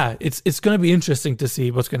it's going to be interesting to see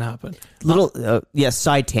what's going to happen.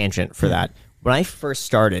 Side tangent for that. When I first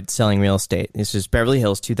started selling real estate, this was Beverly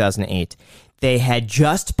Hills, 2008. They had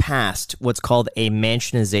just passed what's called a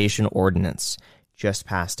mansionization ordinance. Just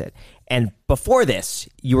passed it. And before this,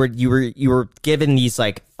 you were given these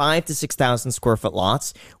like 5,000 to 6,000 square foot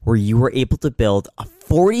lots where you were able to build a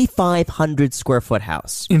 4,500 square foot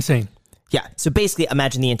house. Insane. Yeah. So basically,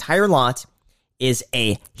 imagine the entire lot is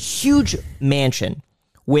a huge mansion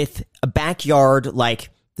with a backyard like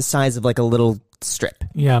the size of like a little strip.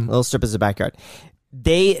 Yeah. A little strip is a backyard.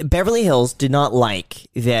 Beverly Hills did not like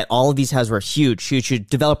that all of these houses were huge.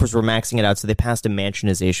 Developers were maxing it out, so they passed a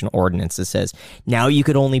mansionization ordinance that says now you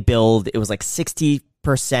could only build, it was like 60%,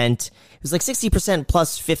 it was like 60%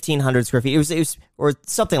 plus 1,500 square feet. It was or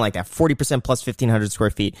something like that, 40% plus 1,500 square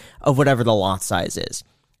feet of whatever the lot size is.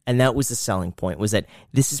 And that was the selling point, was that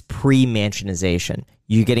this is pre-mansionization.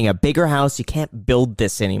 You're getting a bigger house. You can't build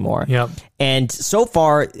this anymore. Yep. And so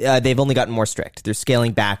far, they've only gotten more strict. They're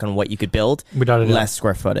scaling back on what you could build, less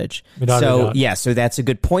square footage. So that's a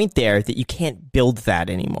good point there, that you can't build that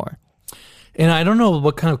anymore. And I don't know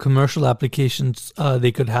what kind of commercial applications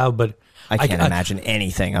they could have, but I can't imagine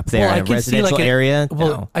anything up there in a residential area.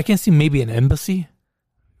 I can see maybe an embassy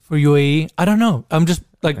for UAE. I don't know. I'm just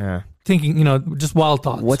thinking, just wild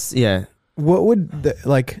thoughts. What would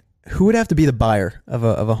who would have to be the buyer of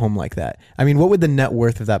a home like that? I mean, what would the net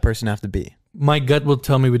worth of that person have to be? My gut will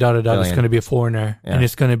tell me without a doubt it's going to be a foreigner, and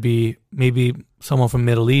it's going to be maybe someone from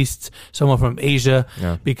Middle East, someone from Asia,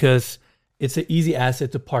 because it's an easy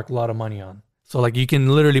asset to park a lot of money on. So like you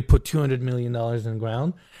can literally put $200 million in the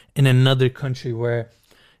ground in another country where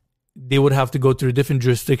they would have to go through different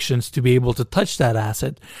jurisdictions to be able to touch that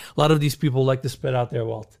asset. A lot of these people like to spread out their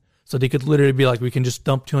wealth. So they could literally be like, we can just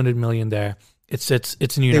dump $200 million there. It's in the United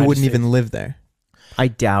States. They wouldn't even live there. I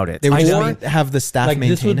doubt it. They would just have the staff maintain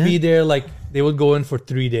this would it. be there, like they would go in for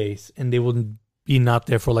 3 days and they wouldn't be not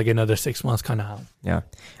there for like another 6 months kind of house. Yeah.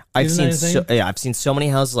 I've seen so many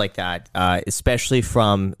houses like that, especially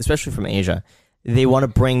from Asia. They want to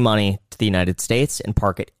bring money to the United States and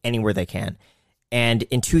park it anywhere they can. And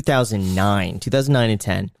in 2009 and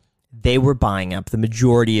 10, they were buying up the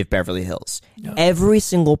majority of Beverly Hills. Yeah. Every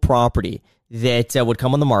single property that would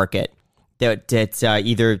come on the market that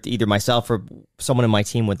either myself or someone in my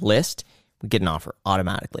team would list, would get an offer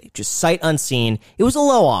automatically. Just sight unseen. It was a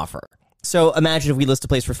low offer. So imagine if we list a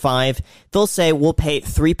place for 5, they'll say, we'll pay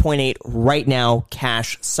 3.8 right now,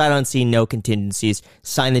 cash, sight unseen, no contingencies,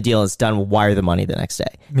 sign the deal, it's done, we'll wire the money the next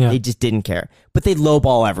day. Yeah. They just didn't care. But they'd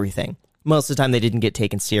lowball everything. Most of the time they didn't get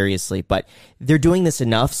taken seriously, but they're doing this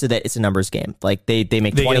enough so that it's a numbers game. Like they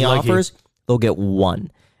make 20 offers, they'll get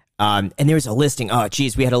 1. And there was a listing. Oh,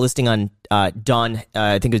 geez, we had a listing on I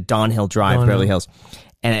think it was Don Hill Drive, Beverly Hills.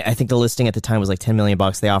 And I think the listing at the time was like $10 million.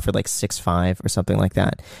 They offered like 6.5 or something like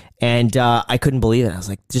that. And I couldn't believe it. I was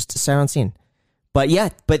like, just sight unseen. But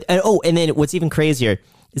and then what's even crazier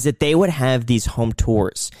is that they would have these home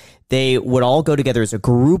tours. They would all go together as a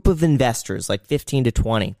group of investors, like 15 to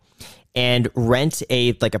 20, and rent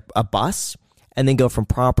a bus and then go from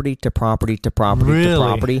property to property to property to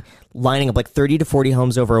property, lining up like 30 to 40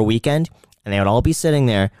 homes over a weekend. And they would all be sitting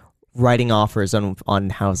there writing offers on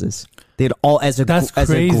houses. They'd all as a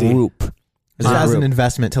group. As an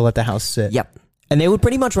investment to let the house sit. Yep. And they would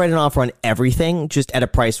pretty much write an offer on everything, just at a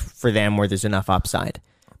price for them where there's enough upside.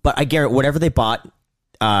 But I guarantee whatever they bought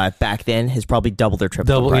back then has probably doubled or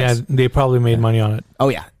tripled the price. Yeah, they probably made money on it. Oh,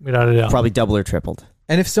 yeah. Without a doubt. Probably double or tripled.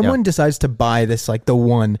 And if someone decides to buy this, like the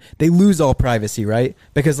one, they lose all privacy, right?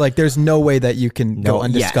 Because like there's no way that you can go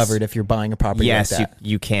undiscovered if you're buying a property like that. Yes,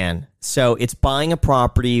 you can. So it's buying a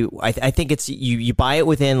property. I think it's you buy it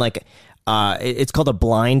within like it's called a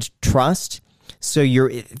blind trust. So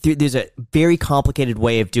there's a very complicated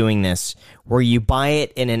way of doing this where you buy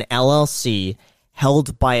it in an LLC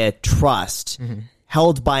held by a trust,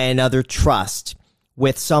 held by another trust,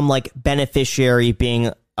 with some like beneficiary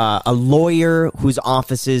being a lawyer whose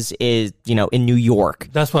offices is in New York.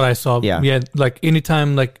 That's what I saw. Yeah. Like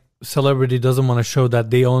anytime like celebrity doesn't want to show that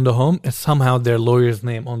they own the home, it's somehow their lawyer's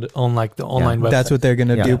name on like the online website. That's what they're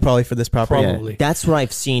gonna do probably for this property. Probably. That's what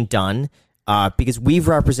I've seen done. because we've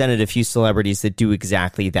represented a few celebrities that do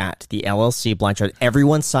exactly that. The LLC blind trust.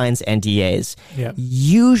 Everyone signs NDAs. Yeah.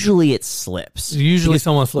 Usually it slips. Usually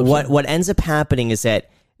someone slips. What ends up happening is that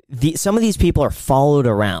some of these people are followed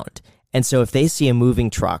around. And so if they see a moving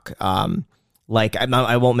truck, like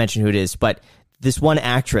I won't mention who it is, but this one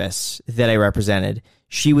actress that I represented,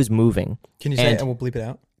 she was moving. Can you say it and we'll bleep it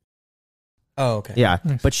out? Oh, okay. Yeah,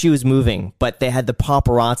 nice. But she was moving, but they had the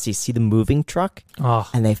paparazzi see the moving truck,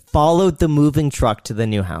 and they followed the moving truck to the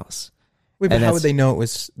new house. Wait, but how would they know it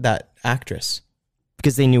was that actress?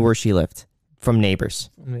 Because they knew where she lived from neighbors.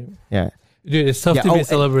 Yeah. Dude, it's tough to be a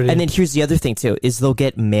celebrity. And then here's the other thing, too, is they'll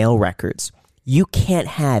get mail records. You can't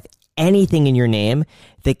have anything in your name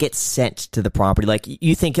that gets sent to the property. Like,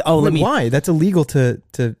 you think, why? That's illegal to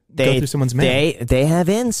go through someone's mail. They have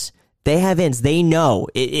ins. They have ins. They know.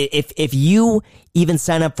 If you even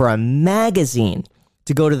sign up for a magazine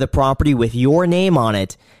to go to the property with your name on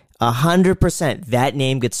it, 100% that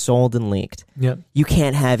name gets sold and leaked. Yep. You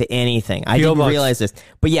can't have anything. I didn't realize this.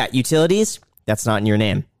 But yeah, utilities, that's not in your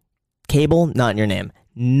name. Cable, not in your name.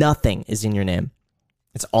 Nothing is in your name.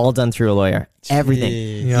 It's all done through a lawyer.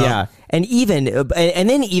 Everything. Yeah. And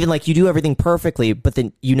then even like you do everything perfectly, but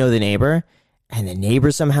then you know the neighbor, and the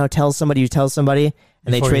neighbor somehow tells somebody who tells somebody,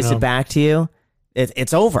 and they trace it back to you.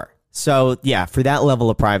 It's over. So yeah, for that level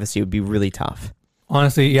of privacy, it would be really tough.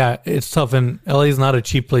 Honestly, yeah, it's tough. And LA is not a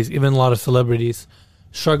cheap place. Even a lot of celebrities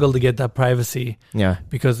struggle to get that privacy. Yeah.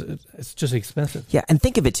 Because it's just expensive. Yeah. And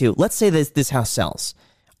think of it too. Let's say this house sells.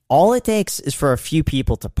 All it takes is for a few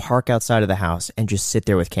people to park outside of the house and just sit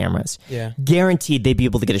there with cameras. Yeah. Guaranteed they'd be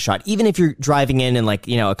able to get a shot. Even if you're driving in like,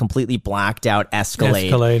 a completely blacked out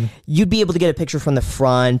Escalade, you'd be able to get a picture from the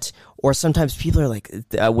front. Or sometimes people are like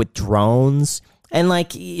with drones. And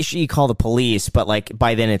like you call the police, but like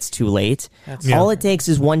by then it's too late. All it takes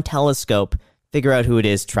is one telescope, figure out who it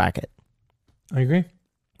is, track it. I agree.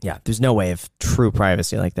 Yeah, there's no way of true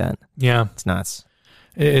privacy like that. Yeah. It's nuts.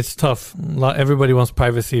 It's tough. Everybody wants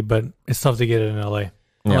privacy, but it's tough to get it in LA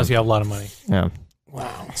unless you have a lot of money. Yeah.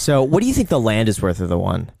 Wow. So what do you think the land is worth of the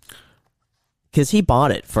one? Because he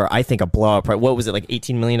bought it for, I think, a blowout price. What was it, like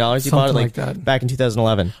 $18 million? He bought it like that back in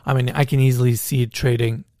 2011. I mean, I can easily see it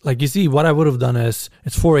trading. Like, you see, what I would have done is,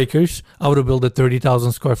 it's 4 acres. I would have built a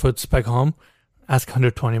 30,000 square foot spec home, ask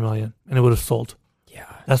 $120 million, and it would have sold. Yeah.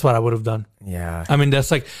 That's what I would have done. Yeah. I mean, that's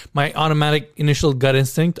like my automatic initial gut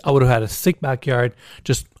instinct. I would have had a sick backyard,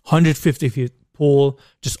 just 150 feet pool,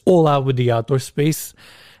 just all out with the outdoor space,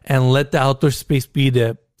 and let the outdoor space be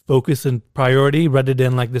the focus and priority rather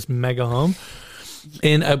than like this mega home.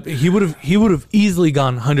 And he would have easily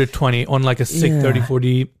gone 120 on like a sick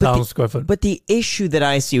 40,000 square foot. But the issue that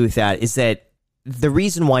I see with that is that the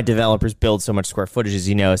reason why developers build so much square footage, as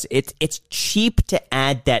you know, is it's cheap to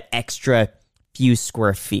add that extra few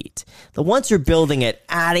square feet. The once you're building it,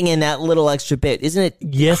 adding in that little extra bit, isn't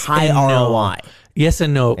it high ROI? Yes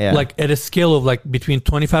and no. Yeah. Like at a scale of like between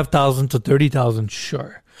 25,000 to 30,000,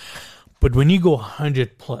 sure. But when you go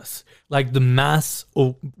 100 plus, like the mass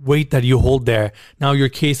of weight that you hold there, now your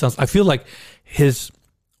caissons, I feel like his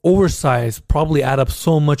oversize probably add up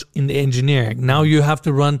so much in the engineering. Now you have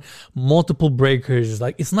to run multiple breakers.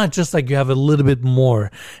 Like, it's not just like you have a little bit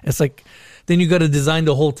more. It's like, then you got to design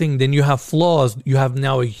the whole thing. Then you have flaws. You have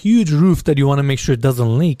now a huge roof that you want to make sure it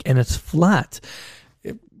doesn't leak, and it's flat.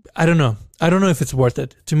 I don't know. I don't know if it's worth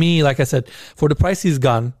it. To me, like I said, for the price he's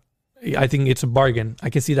gone, I think it's a bargain. I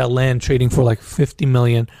can see that land trading for like 50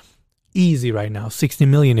 million easy right now, 60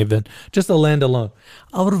 million even, just the land alone.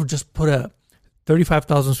 I would have just put a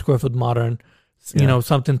 35,000 square foot modern,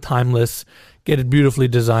 something timeless, get it beautifully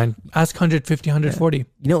designed, ask 150, 140. You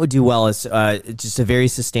know what would do well is just a very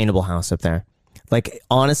sustainable house up there. Like,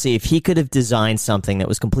 honestly, if he could have designed something that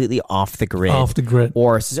was completely off the grid.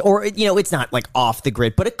 Or it's not like off the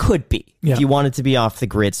grid, but it could be. Yeah. If you wanted to be off the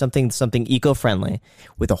grid, something eco-friendly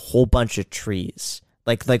with a whole bunch of trees.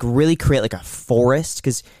 Like really create like a forest,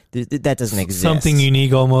 because that doesn't exist. Something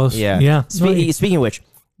unique almost. Yeah. Speaking of which,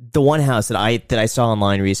 the one house that I saw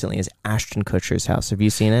online recently is Ashton Kutcher's house. Have you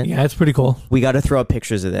seen it? Yeah, it's pretty cool. We got to throw up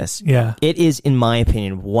pictures of this. Yeah. It is, in my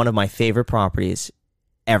opinion, one of my favorite properties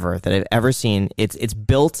ever that I've ever seen. It's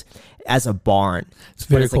built as a barn. It's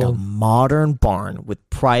very cool. Like a modern barn with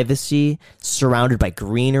privacy, surrounded by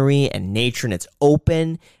greenery and nature, and it's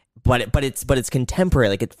open. But it's contemporary.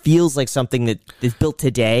 Like, it feels like something that is built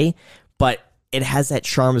today, but it has that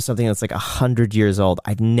charm of something that's like 100 years old.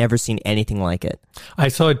 I've never seen anything like it. I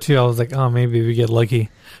saw it too. I was like, oh, maybe we get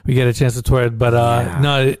lucky. We get a chance to tour it. But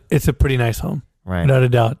no, it's a pretty nice home. Right. Without a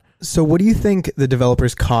doubt. So what do you think the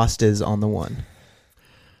developer's cost is on the one?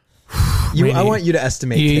 I want you to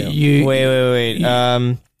estimate too. Wait.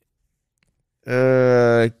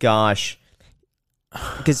 Gosh.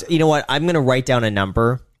 Because you know what? I'm going to write down a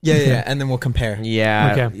number. Yeah, and then we'll compare.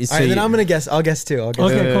 Yeah. Okay. So all right, then I'm going to guess. I'll guess too. Okay,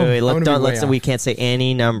 cool. Let's we can't say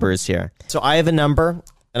any numbers here. So I have a number,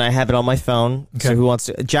 and I have it on my phone. Okay. So who wants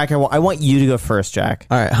to? Jack, I want you to go first, Jack.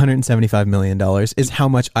 All right, $175 million is how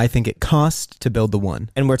much I think it cost to build the one.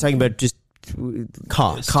 And we're talking about just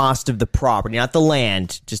cost of the property, not the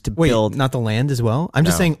land, just to build. Not the land as well? I'm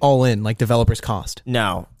just saying all in, like developer's cost.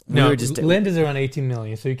 No, land is around 18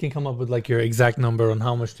 million, so you can come up with like your exact number on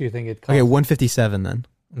how much do you think it costs. Okay, 157 then.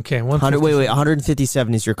 Okay,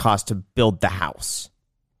 157 is your cost to build the house.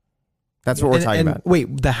 That's what we're talking about.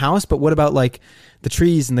 Wait, the house, but what about like the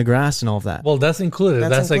trees and the grass and all of that? Well, that's included.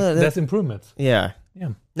 That's improvements. Yeah.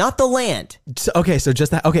 Not the land. So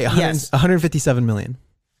just that. Okay, 157 million.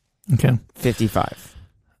 Okay. 55.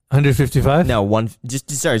 155? No,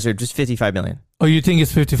 just 55 million. Oh, you think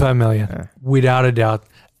it's 55 million? Without a doubt.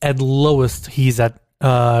 At lowest, he's at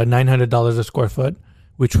 $900 a square foot,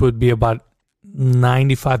 which would be about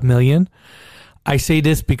 95 million. I say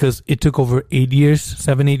this because it took over 8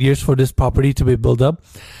 years for this property to be built up.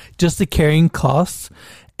 Just the carrying costs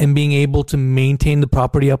and being able to maintain the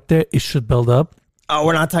property up there, it should build up. Oh,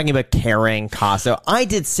 we're not talking about carrying costs. So I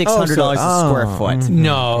did $600 a square foot.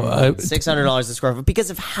 No. $600 a square foot because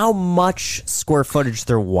of how much square footage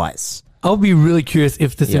there was. I'll be really curious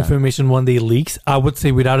if this information one day leaks. I would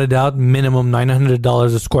say without a doubt, minimum $900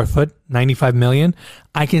 a square foot, 95 million.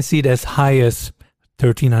 I can see it as high as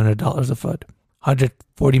 $1,300 a foot,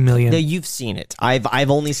 140 million. No, you've seen it.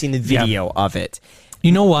 I've only seen the video of it.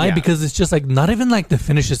 You know why? Because it's just like not even like the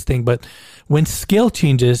finishes thing, but when scale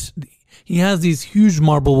changes, he has these huge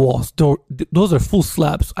marble walls. Those are full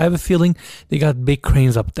slabs. I have a feeling they got big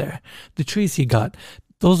cranes up there. The trees he got,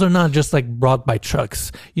 those are not just like brought by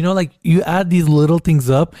trucks. You know, like you add these little things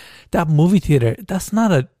up. That movie theater, that's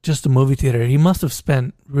not just a movie theater. He must have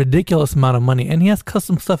spent ridiculous amount of money, and he has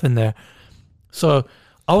custom stuff in there. So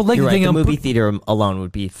I would like to think the movie theater alone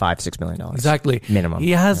would be $5-6 million. Exactly. Minimum.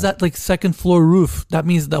 He has that like second floor roof. That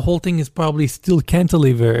means the whole thing is probably still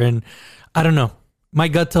cantilever, and I don't know. My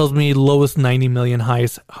gut tells me lowest 90 million,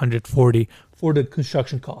 highest 140 for the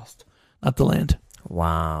construction cost, not the land.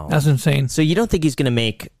 Wow. That's insane. So you don't think he's going to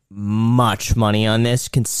make much money on this,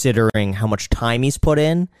 considering how much time he's put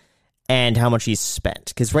in and how much he's spent?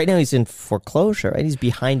 Because right now he's in foreclosure, right? He's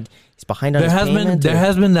behind on his payment. There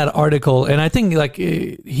has been that article, and I think like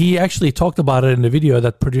he actually talked about it in the video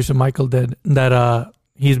that producer Michael did, that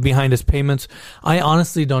he's behind his payments. I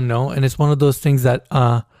honestly don't know, and it's one of those things that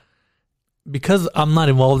because I'm not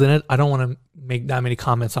involved in it, I don't want to make that many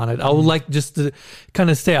comments on it. I would like just to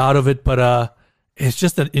kind of stay out of it, but it's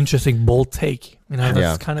just an interesting, bold take. You know,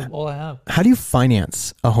 that's kind of all I have. How do you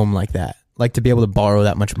finance a home like that? Like to be able to borrow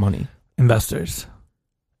that much money? Investors.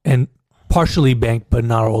 And partially bank, but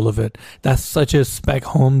not all of it. That's such a spec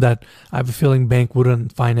home that I have a feeling bank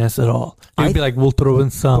wouldn't finance at all. They'd be like, we'll throw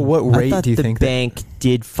in some. But what rate do you think the bank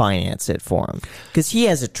did finance it for him? Because he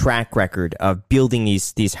has a track record of building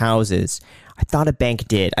these houses. I thought a bank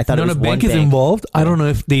did. I thought it was one bank. Bank is involved. I don't know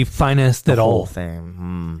if they financed it all. The whole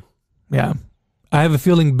thing. Yeah. I have a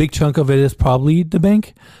feeling big chunk of it is probably the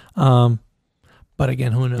bank. But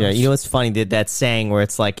again, who knows? Yeah, you know what's funny? That saying where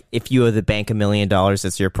it's like, if you owe the bank $1 million,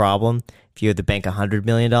 that's your problem. If you owe the bank $100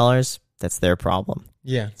 million, that's their problem.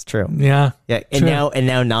 Yeah, it's true. Yeah, yeah. And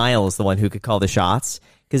now Niall is the one who could call the shots,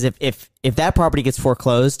 because if that property gets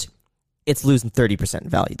foreclosed, it's losing 30% in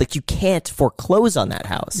value. Like you can't foreclose on that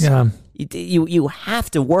house. Yeah. You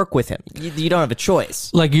have to work with him. You don't have a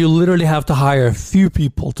choice. Like you literally have to hire a few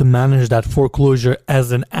people to manage that foreclosure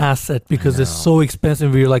as an asset because it's so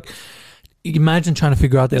expensive. You're like, imagine trying to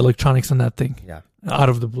figure out the electronics on that thing. Yeah. Out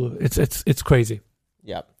of the blue. It's crazy.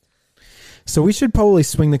 Yeah. So we should probably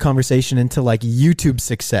swing the conversation into like YouTube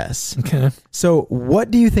success. Okay. So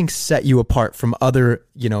what do you think set you apart from other,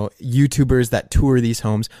 YouTubers that tour these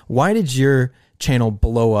homes? Why did your channel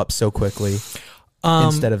blow up so quickly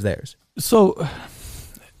instead of theirs? So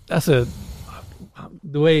that's there's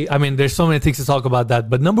so many things to talk about that.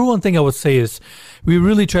 But number one thing I would say is we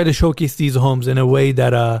really try to showcase these homes in a way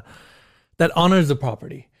that honors the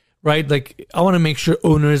property, right? Like I want to make sure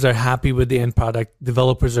owners are happy with the end product.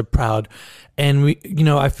 Developers are proud. And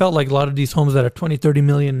I felt like a lot of these homes that are 20, 30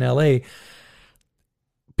 million in LA,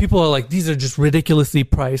 people are like, these are just ridiculously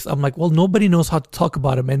priced. I'm like, well, nobody knows how to talk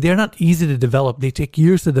about them. And they're not easy to develop. They take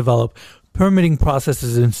years to develop. Permitting process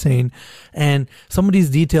is insane. And some of these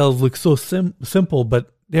details look so simple,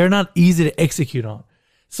 but they're not easy to execute on.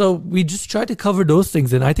 So we just try to cover those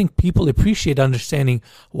things. And I think people appreciate understanding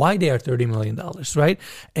why they are $30 million, right?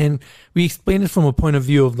 And we explain it from a point of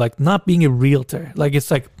view of like not being a realtor. Like it's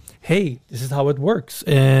like hey, this is how it works.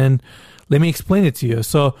 And let me explain it to you.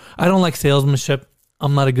 So I don't like salesmanship.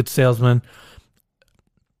 I'm not a good salesman.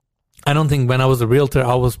 I don't think when I was a realtor,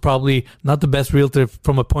 I was probably not the best realtor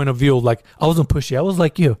from a point of view. Like, I wasn't pushy. I was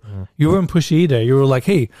like you. You weren't pushy either. You were like,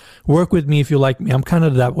 hey, work with me if you like me. I'm kind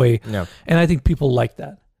of that way. Yeah. And I think people like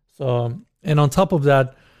that. So, and on top of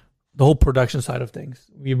that, the whole production side of things,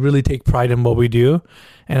 we really take pride in what we do.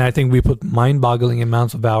 And I think we put mind-boggling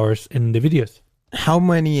amounts of hours in the videos. How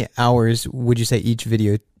many hours would you say each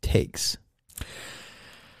video takes?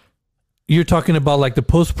 You're talking about like the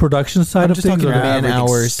post-production side of things? Talking about Everything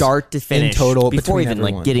hours start to finish in total before between even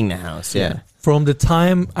everyone. like getting the house. Yeah. From the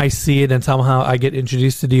time I see it and somehow I get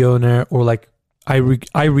introduced to the owner, or like I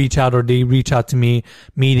reach out or they reach out to me,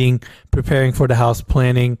 meeting, preparing for the house,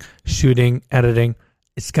 planning, shooting, editing,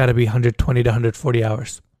 it's got to be 120 to 140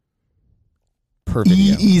 hours. Per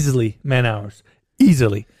video. Easily, man hours.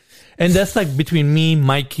 Easily. And that's like between me,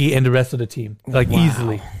 Mikey, and the rest of the team. Like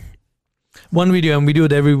easily. One video, and we do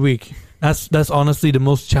it every week. That's honestly the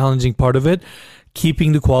most challenging part of it.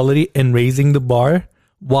 Keeping the quality and raising the bar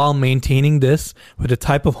while maintaining this with the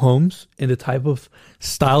type of homes and the type of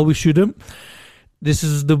style we shoot them. This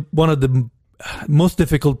is one of the most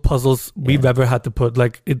difficult puzzles we've ever had to put.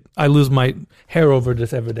 Like, I lose my hair over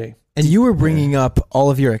this every day. And you were bringing up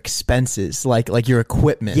all of your expenses, like your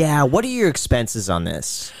equipment. Yeah. What are your expenses on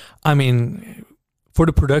this? I mean, for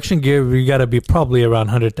the production gear, we got to be probably around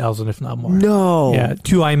 100,000, if not more. No. Yeah,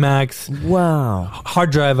 2 iMacs. Wow.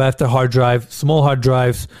 Hard drive after hard drive, small hard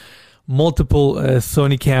drives, multiple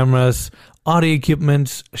Sony cameras, audio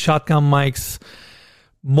equipment, shotgun mics,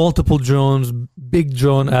 multiple drones, big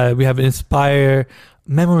drone. We have Inspire,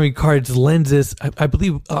 memory cards, lenses. I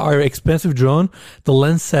believe our expensive drone, the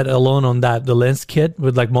lens set alone on that, the lens kit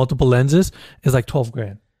with like multiple lenses is like 12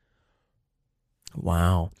 grand.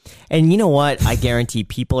 Wow. And you know what? I guarantee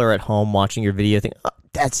people are at home watching your video think, oh,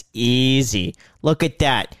 that's easy. Look at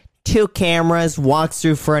that. 2 cameras, walks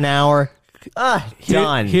through for an hour.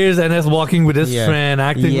 Done. Here's Enes walking with his friend,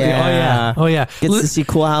 acting. Yeah. Oh yeah. Gets to see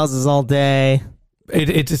cool houses all day.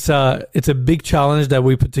 It's a big challenge that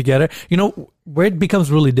we put together. You know, where it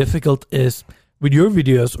becomes really difficult is with your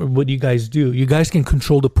videos or what you guys do. You guys can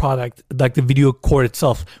control the product, like the video core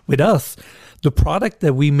itself. With us, the product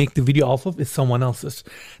that we make the video off of is someone else's.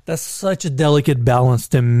 That's such a delicate balance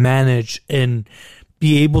to manage and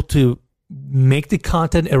be able to make the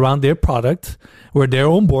content around their product where they're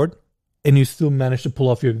on board, and you still manage to pull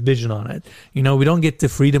off your vision on it. You know, we don't get the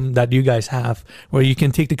freedom that you guys have where you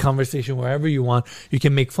can take the conversation wherever you want. You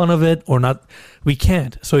can make fun of it or not. We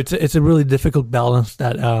can't. So it's a really difficult balance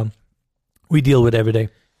that we deal with every day.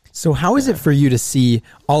 So how is it for you to see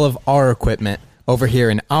all of our equipment over here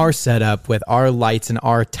in our setup with our lights and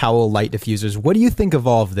our towel light diffusers? What do you think of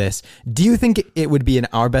all of this? Do you think it would be in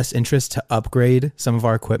our best interest to upgrade some of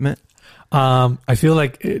our equipment? I feel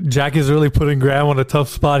like Jack is really putting Graham on a tough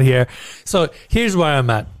spot here. So here's where I'm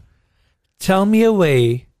at. Tell me a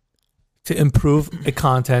way to improve a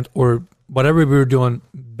content or whatever we were doing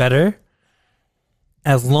better.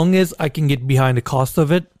 As long as I can get behind the cost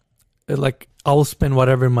of it, like I will spend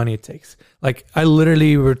whatever money it takes. Like I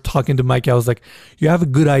literally were talking to Mike. I was like, you have a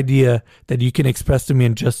good idea that you can express to me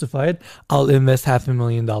and justify it. I'll invest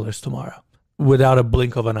 $500,000 tomorrow without a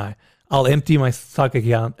blink of an eye. I'll empty my stock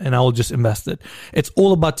account and I'll just invest it. It's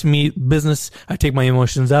all about, to me, business. I take my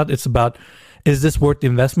emotions out. It's about, is this worth the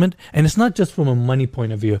investment? And it's not just from a money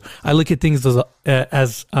point of view. I look at things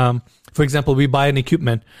as for example, we buy an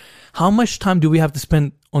equipment. How much time do we have to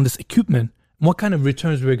spend on this equipment? What kind of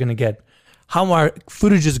returns we're going to get? How our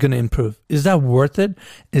footage is going to improve? Is that worth it?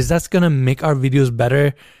 Is that going to make our videos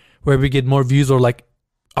better where we get more views or like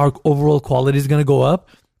our overall quality is going to go up?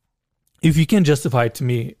 If you can justify it to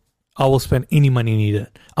me, I will spend any money needed.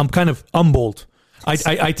 I'm bold.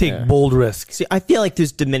 I take bold risks. See, I feel like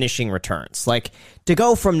there's diminishing returns. Like to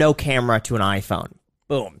go from no camera to an iPhone,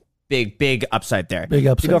 boom, big upside there. Big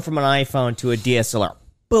upside. To go from an iPhone to a DSLR,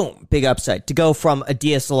 boom, big upside. To go from a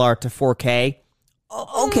DSLR to 4K,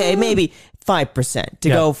 okay, maybe 5%. To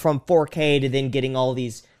go from 4K to then getting all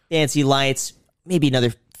these fancy lights, maybe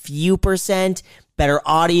another few percent. Better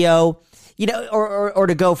audio. You know, or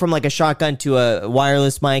to go from like a shotgun to a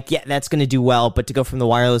wireless mic, yeah, that's going to do well. But to go from the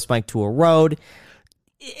wireless mic to a Rode,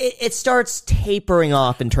 it starts tapering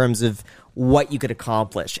off in terms of what you could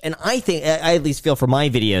accomplish. And I think, I at least feel for my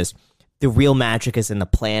videos, the real magic is in the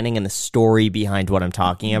planning and the story behind what I'm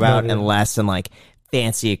talking about, and less in like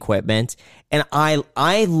fancy equipment. And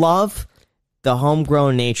I love the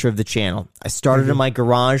homegrown nature of the channel. I started in my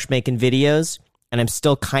garage making videos, and I'm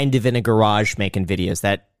still kind of in a garage making videos.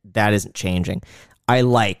 That isn't changing. I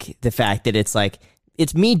like the fact that it's like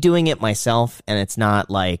it's me doing it myself, and it's not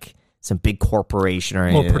like some big corporation or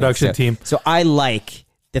anything. Production team. So I like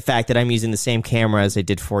the fact that I'm using the same camera as I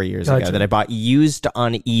did 4 years ago that I bought used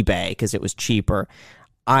on eBay because it was cheaper.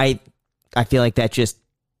 I feel like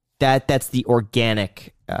that's the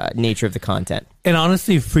organic nature of the content. And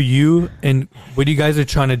honestly, for you and what you guys are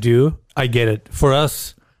trying to do, I get it. For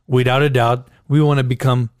us, without a doubt, we want to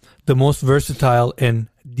become the most versatile and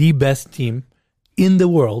the best team in the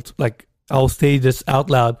world. Like, I'll say this out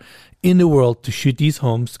loud, in the world to shoot these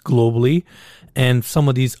homes globally and some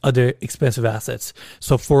of these other expensive assets.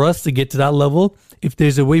 So for us to get to that level, if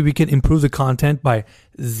there's a way we can improve the content by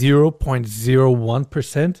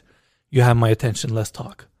 0.01%, you have my attention. Let's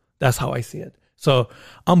talk. That's how I see it. So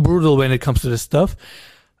I'm brutal when it comes to this stuff.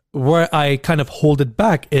 Where I kind of hold it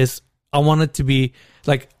back is I want it to be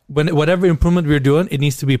like, whatever improvement we're doing, it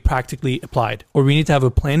needs to be practically applied, or we need to have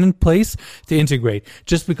a plan in place to integrate.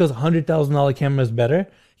 Just because $100,000 camera is better,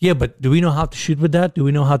 yeah, but do we know how to shoot with that? Do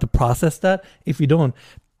we know how to process that? If we don't,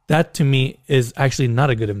 that to me is actually not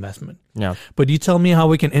a good investment. No. But you tell me how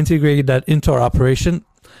we can integrate that into our operation,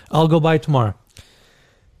 I'll go buy it tomorrow.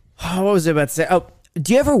 What was I about to say? Oh,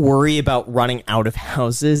 do you ever worry about running out of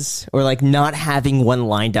houses or like not having one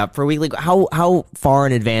lined up for a week? Like how far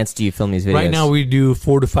in advance do you film these videos? Right now we do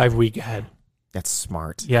 4 to 5 weeks ahead. That's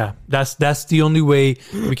smart. Yeah, that's the only way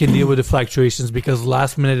we can deal with the fluctuations, because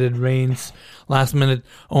last minute it rains, last minute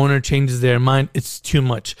owner changes their mind. It's too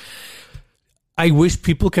much. I wish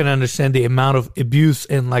people can understand the amount of abuse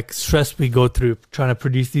and like stress we go through trying to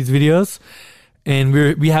produce these videos. And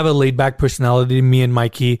we have a laid back personality, me and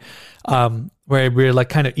Mikey, where we're like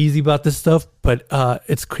kind of easy about this stuff, but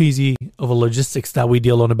it's crazy of a logistics that we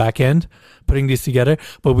deal on the back end, putting these together,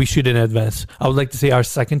 but we shoot in advance. I would like to say our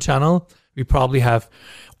second channel, we probably have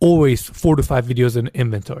always 4 to 5 videos in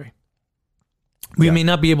inventory. We may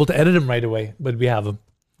not be able to edit them right away, but we have them.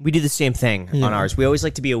 We do the same thing on ours. We always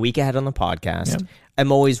like to be a week ahead on the podcast. Yeah.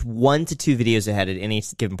 I'm always 1 to 2 videos ahead at any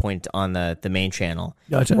given point on the main channel.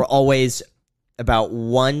 Gotcha. We're always about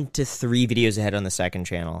 1 to 3 videos ahead on the second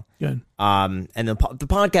channel. Good. And the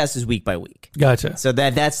podcast is week by week. Gotcha. So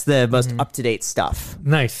that's the most up-to-date stuff.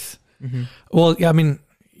 Nice. Well, yeah, I mean,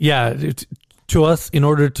 yeah, to us, in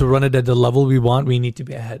order to run it at the level we want, we need to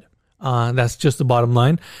be ahead. That's just the bottom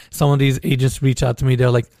line. Some of these agents reach out to me. They're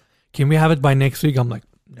like, can we have it by next week? I'm like,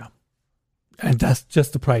 no. And that's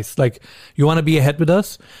just the price. Like, you want to be ahead with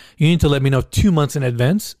us? You need to let me know 2 months in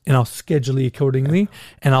advance, and I'll schedule you accordingly,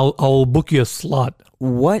 and I'll book you a slot.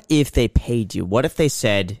 What if they paid you? What if they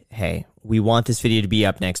said, hey, we want this video to be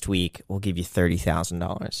up next week. We'll give you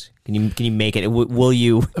 $30,000. Can you make it? Will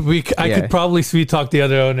you? I could probably sweet talk the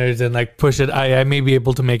other owners and like push it. I may be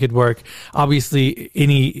able to make it work. Obviously,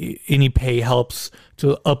 any pay helps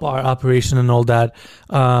to up our operation and all that.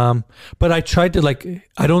 But I tried to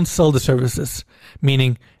I don't sell the services.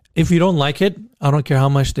 Meaning, if you don't like it, I don't care how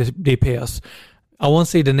much they pay us. I won't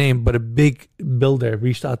say the name, but a big builder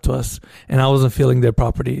reached out to us, and I wasn't feeling their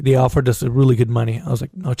property. They offered us a really good money. I was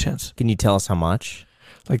like, no chance. Can you tell us how much?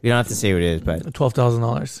 Like, you don't have to say what it is, but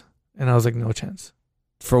 $12,000, and I was like, no chance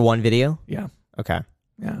for one video. Yeah. Okay.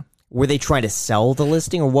 Yeah. Were they trying to sell the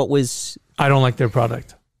listing, or what was? I don't like their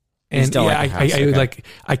product, and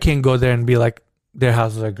I can't go there and be like, their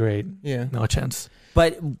houses are great. Yeah. No chance.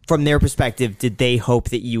 But from their perspective, did they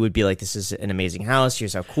hope that you would be like, this is an amazing house,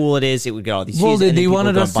 here's how cool it is, it would get all these views? Well, they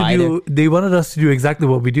wanted us to do. They wanted us to do exactly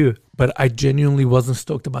what we do, but I genuinely wasn't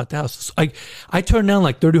stoked about the house. So I turn down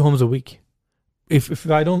like 30 homes a week. If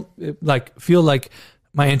I don't feel like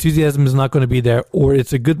my enthusiasm is not going to be there, or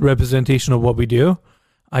it's a good representation of what we do,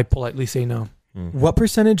 I politely say no. What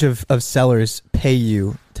percentage of sellers pay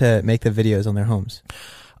you to make the videos on their homes?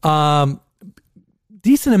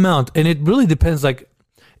 Decent amount, and it really depends. Like,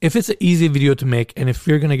 if it's an easy video to make, and if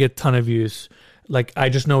you're gonna get a ton of views, like, I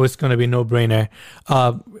just know it's gonna be no brainer.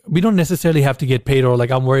 We don't necessarily have to get paid, or like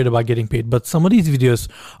I'm worried about getting paid. But some of these videos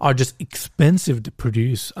are just expensive to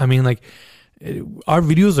produce. I mean, like, our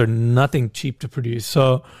videos are nothing cheap to produce.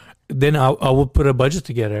 So then I will put a budget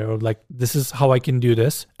together, or like, this is how I can do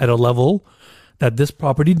this at a level that this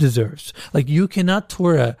property deserves. Like, you cannot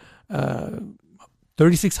tour a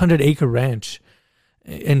 3,600 acre ranch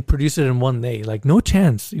and produce it in one day. Like, no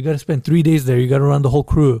chance. You got to spend 3 days there. You got to run the whole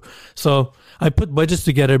crew. So I put budgets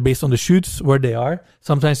together based on the shoots, where they are.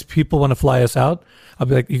 Sometimes people want to fly us out. I'll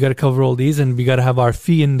be like, you got to cover all these, and we got to have our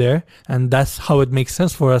fee in there. And that's how it makes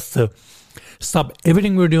sense for us to stop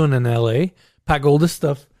everything we're doing in LA, pack all this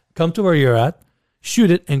stuff, come to where you're at, shoot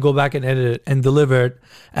it, and go back and edit it and deliver it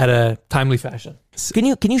at a timely fashion.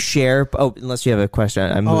 Can you share? Oh, unless you have a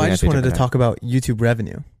question. I just wanted to talk about YouTube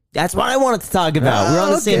revenue. That's what I wanted to talk about. We're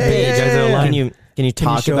on the same page. You guys are aligned. Can you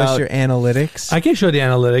talk show about us your analytics? I can show the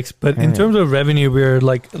analytics, but in terms of revenue, we're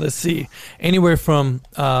like, let's see, anywhere from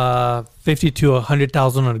 50 to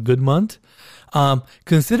 100,000 on a good month.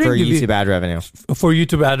 Considering for YouTube ad revenue? For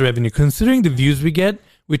YouTube ad revenue, considering the views we get,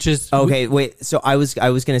 which is Okay, wait. So I was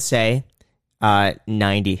gonna say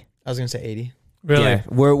 90. I was going to say 80. really. Yeah,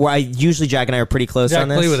 where I usually Jack and I are pretty close Jack, on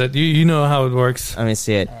this. play with it. You know how it works. Let me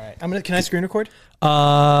see it. All right. Can I screen record?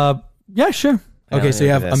 Yeah, sure. Okay, so you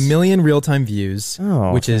have a million real-time views,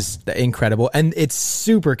 Oh, which is incredible. And it's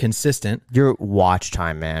super consistent. Your watch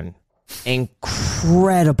time, man,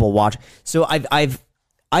 incredible watch. So I've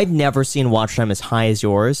never seen watch time as high as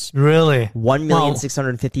yours. Really?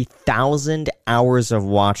 1,650,000 hours of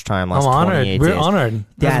watch time last I'm 28 honored. days. We're honored.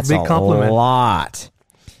 That's a big compliment. A lot.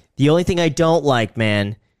 The only thing I don't like,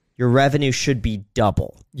 man, your revenue should be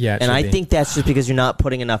double. Yeah, it and should I be. think that's just because you're not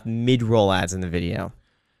putting enough mid-roll ads in the video.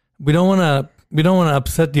 We don't want to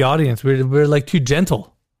upset the audience. We're like too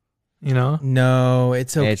gentle, you know? No,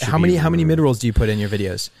 it's okay. It should How be many mid-rolls do you put in your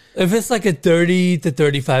videos? If it's like a 30 to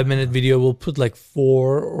 35 minute video, we'll put like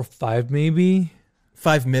 4 or 5 maybe.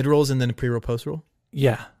 5 mid-rolls and then a pre-roll, post-roll?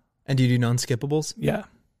 Yeah. And do you do non-skippables? Yeah.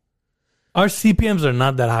 Our CPMs are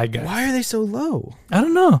not that high, guys. Why are they so low? I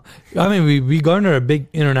don't know. I mean, we garner a big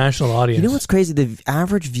international audience. You know what's crazy? The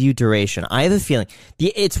average view duration. I have a feeling.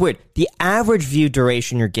 It's weird. The average view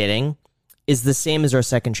duration you're getting is the same as our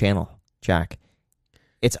second channel, Jack.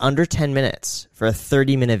 It's under 10 minutes for a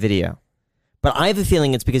 30-minute video. But I have a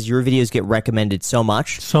feeling it's because your videos get recommended so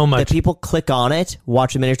much. That people click on it,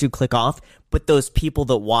 watch a minute or two, click off. But those people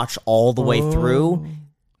that watch all the way through,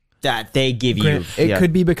 that they give you. It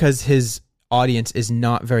could be because his audience is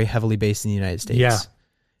not very heavily based in the United States. Yeah.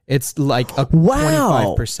 It's like a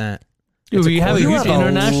 25%. Dude, we have a huge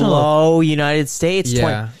international. Low United States. Yeah.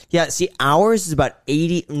 20. Yeah, see, ours is about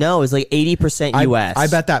 80. No, it's like 80% US. I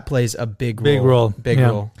bet that plays a big role. Big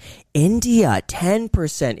role. India,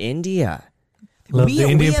 10% India. Love the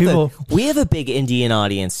Indian people. We have a big Indian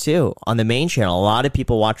audience too on the main channel. A lot of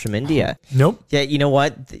people watch from India. Nope. Yeah, you know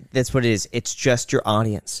what? That's what it is. It's just your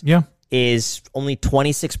audience. Yeah. Is only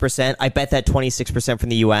 26%. I bet that 26% from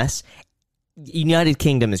the US. United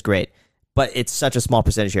Kingdom is great, but it's such a small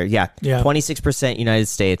percentage here. Yeah. 26% United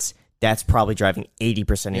States. That's probably driving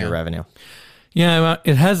 80% of your revenue. Yeah,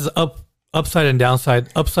 it has upside and downside.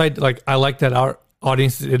 Upside, like I like that our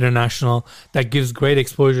audience is international. That gives great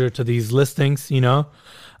exposure to these listings, you know.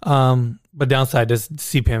 But downside is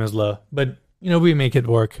CPM is low. But you know, we make it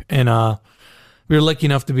work, and we're lucky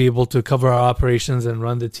enough to be able to cover our operations and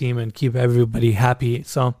run the team and keep everybody happy.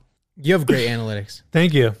 So You have great analytics.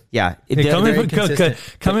 thank you. Yeah.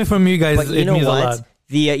 Coming from you guys, But you it know means a what? lot.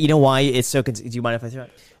 You know why it's so... Do you mind if I throw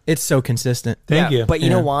it? It's so consistent. Thank you. But you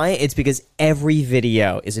know why? It's because every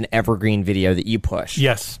video is an evergreen video that you push.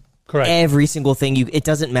 Yes, correct. Every single thing it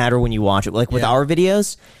doesn't matter when you watch it. Like with our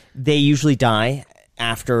videos, they usually die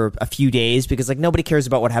after a few days because like nobody cares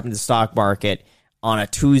about what happened to the stock market on a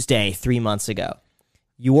Tuesday 3 months ago.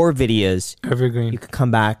 Your videos, Evergreen. you could come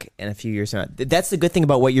back in a few years from now. That's the good thing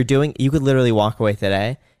about what you're doing. You could literally walk away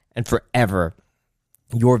today and forever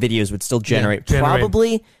your videos would still generate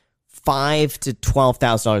probably $5,000 to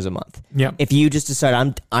 $12,000 a month. Yeah. If you just decide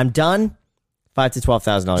I'm done, $5,000 to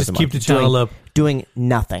 $12,000 a month. Just keep the channel up. Doing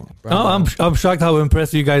nothing. Oh, I'm shocked how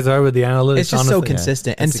impressed you guys are with the analytics. It's just honestly. so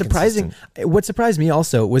consistent. And surprising, what surprised me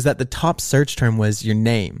also was that the top search term was your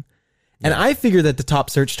name. And I figured that the top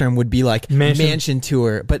search term would be like mansion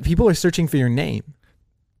tour, but people are searching for your name.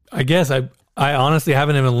 I guess I honestly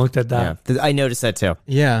haven't even looked at that. Yeah. I noticed that too.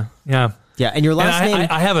 Yeah. Yeah. Yeah, and your last name...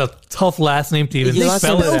 I have a tough last name to even They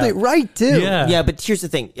spell Spelled it right too. Yeah. Yeah, but here's the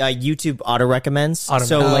thing. YouTube auto-recommends.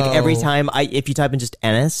 So, like, every time if you type in just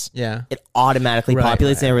Enes, it automatically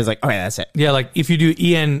populates and everyone's like, okay, that's it. Yeah, like, if you do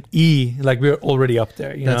ENE, like, we're already up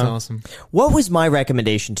there, you That's know? awesome. What was my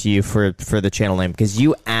recommendation to you for the channel name? Because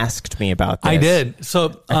you asked me about this. I did.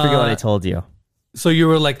 So I forget what I told you. So you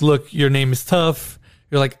were like, look, your name is tough.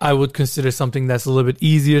 You're like, I would consider something that's a little bit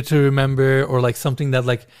easier to remember, or like something that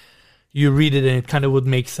like you read it and it kind of would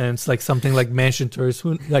make sense, like something like Mansion Tours.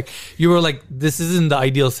 Like you were like, this isn't the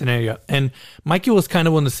ideal scenario. And Mikey was kind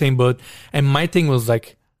of on the same boat. And my thing was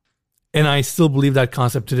like, and I still believe that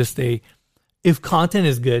concept to this day. If content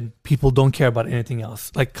is good, people don't care about anything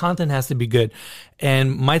else. Like content has to be good.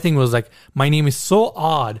 And my thing was like, my name is so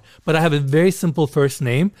odd, but I have a very simple first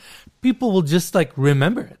name. People will just like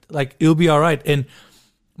remember it. Like it'll be all right. And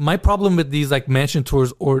my problem with these like mansion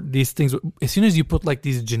tours or these things, as soon as you put like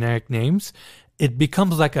these generic names, it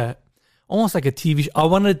becomes like almost like a TV show. I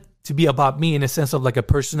wanted to be about me in a sense of like a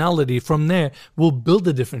personality. From there, we'll build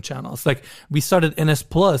the different channels. Like we started NS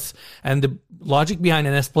Plus, and the logic behind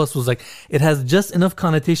NS Plus was like, it has just enough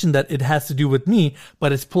connotation that it has to do with me,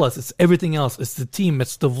 but it's plus. It's everything else. It's the team.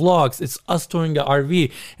 It's the vlogs. It's us touring the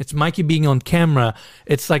RV. It's Mikey being on camera.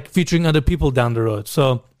 It's like featuring other people down the road.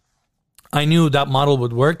 So I knew that model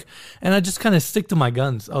would work, and I just kind of stick to my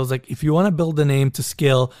guns. I was like, if you want to build a name to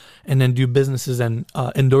scale and then do businesses and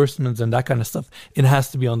endorsements and that kind of stuff, it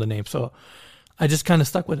has to be on the name. So I just kind of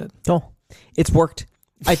stuck with it. Oh, it's worked.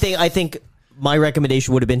 I think my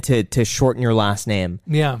recommendation would have been to shorten your last name.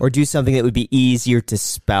 Yeah. Or do something that would be easier to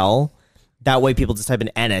spell. That way people just type in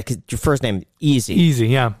Enes, because your first name, easy. Easy,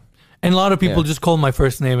 yeah. And a lot of people just call my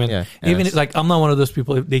first name. And even like, I'm not one of those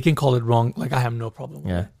people, if they can call it wrong, like I have no problem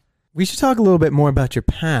with it. We should talk a little bit more about your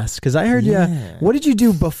past, because I heard what did you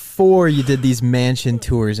do before you did these mansion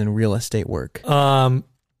tours and real estate work?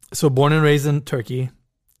 So born and raised in Turkey,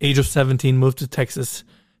 age of 17, moved to Texas,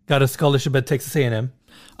 got a scholarship at Texas A&M.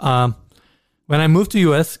 When I moved to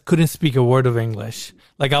US, couldn't speak a word of English.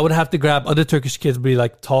 Like I would have to grab other Turkish kids, be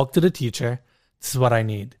like, talk to the teacher. This is what I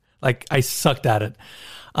need. Like I sucked at it.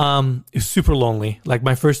 It was super lonely. Like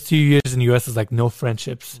my first 2 years in the US is like no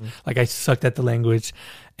friendships. Like I sucked at the language.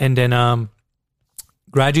 And then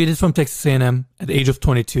graduated from Texas A&M at the age of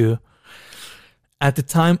 22. At the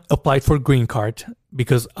time, applied for green card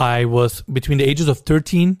because I was between the ages of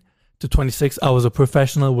 13 to 26. I was a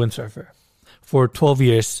professional windsurfer for 12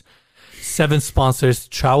 years, 7 sponsors,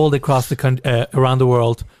 traveled across the around the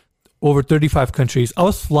world, over 35 countries. I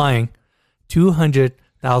was flying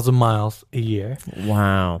 200,000 miles a year.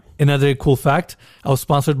 Wow. Another cool fact, I was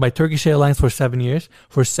sponsored by Turkish Airlines for 7 years.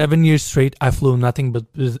 For 7 years straight, I flew nothing but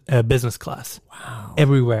business class. Wow.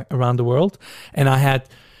 Everywhere around the world. And I had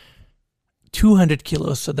 200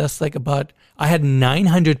 kilos. So that's like I had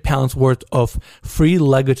 900 pounds worth of free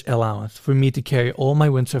luggage allowance for me to carry all my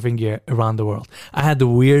windsurfing gear around the world. I had the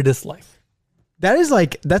weirdest life. That's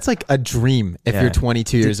like a dream if you're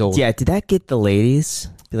 22 years old. Yeah, did that get the ladies?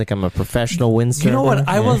 Be like, I'm a professional windsurfer. You know what?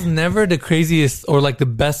 I was never the craziest or like the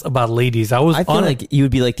best about ladies. I feel like you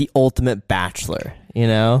would be like the ultimate bachelor, you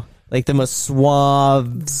know? Like the most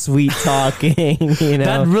suave, sweet talking, you know?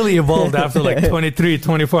 That really evolved after like 23,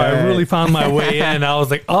 24. I really found my way in. I was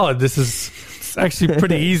like, oh, this is actually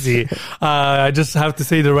pretty easy. I just have to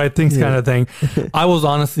say the right things kind of thing. I was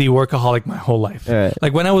honestly workaholic my whole life.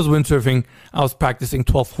 Like when I was windsurfing, I was practicing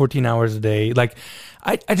 12, 14 hours a day. Like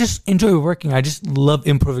I just enjoy working. I just love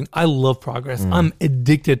improving. I love progress. I'm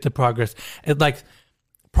addicted to progress. It like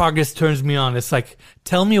progress turns me on. It's like,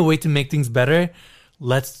 tell me a way to make things better.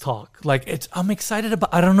 Let's talk. Like I'm excited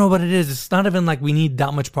about, I don't know what it is. It's not even like we need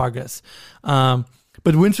that much progress. But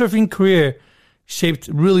windsurfing career shaped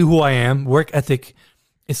really who I am. Work ethic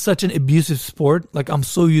is such an abusive sport. Like I'm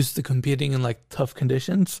so used to competing in like tough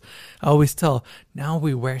conditions. I always tell, now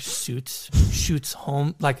we wear shoots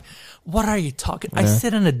home. Like, what are you talking? I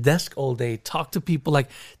sit on a desk all day, talk to people. Like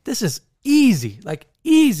this is easy, like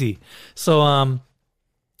easy. So,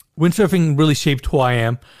 windsurfing really shaped who I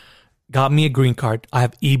am. Got me a green card. I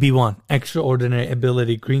have EB1, extraordinary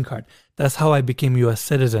ability green card. That's how I became U.S.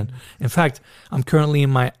 citizen. In fact, I'm currently in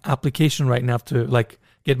my application right now to like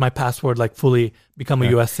get my passport, like fully become a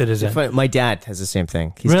U.S. citizen. My dad has the same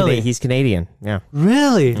thing. He's Canadian. Yeah.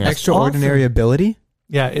 Really? Yeah. Extraordinary ability?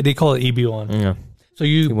 Yeah, they call it EB1. Yeah. So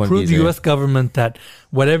you prove the U.S. government that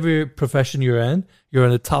whatever profession you're in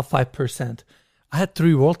the top 5%. I had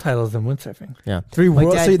 3 world titles in windsurfing. Yeah. 3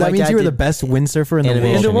 world. So that means you were the best windsurfer in the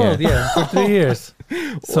world. In the world, yeah, for 3 years.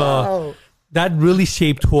 So that really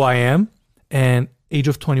shaped who I am. And age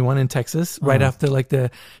of 21 in Texas, right after like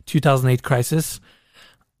the 2008 crisis,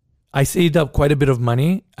 I saved up quite a bit of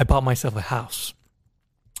money. I bought myself a house.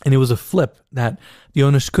 And it was a flip that the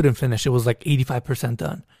owners couldn't finish. It was like 85%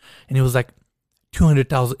 done. And it was like it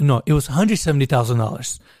was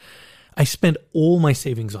 $170,000. I spent all my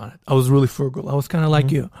savings on it. I was really frugal. I was kind of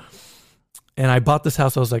like you. And I bought this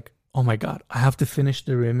house. I was like, oh my God, I have to finish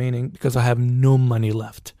the remaining because I have no money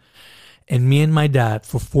left. And me and my dad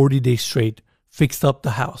for 40 days straight fixed up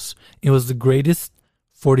the house. It was the greatest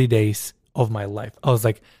 40 days of my life. I was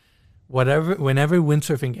like, whenever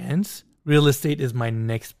windsurfing ends, real estate is my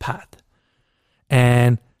next path.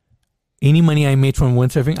 And any money I made from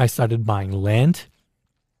windsurfing, I started buying land.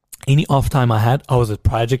 Any off time I had, I was at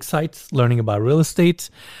project sites, learning about real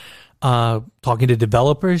estate, talking to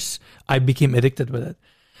developers. I became addicted with it.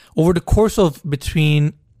 Over the course of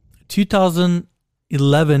between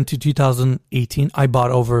 2011 to 2018, I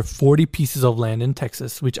bought over 40 pieces of land in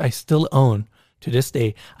Texas, which I still own to this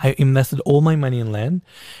day. I invested all my money in land,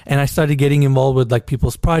 and I started getting involved with like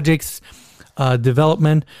people's projects.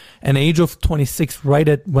 development. And age of 26, right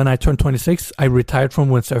at when I turned 26, I retired from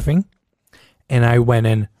windsurfing, and I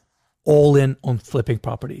went all in on flipping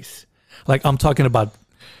properties. Like I'm talking about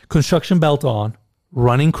construction belt on,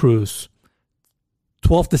 running crews,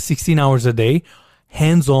 12 to 16 hours a day,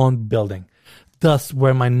 hands-on building. Thus,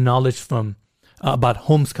 where my knowledge from about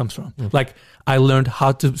homes comes from. Like I learned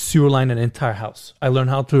how to sewer line an entire house. I learned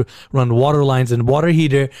how to run water lines and water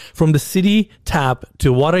heater from the city tap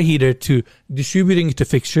to water heater to distributing it to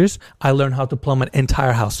fixtures. I learned how to plumb an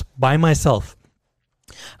entire house by myself.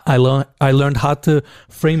 I learned how to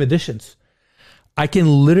frame additions. I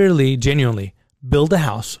can literally, genuinely build a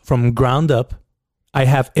house from ground up. I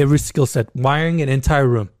have every skill set, wiring an entire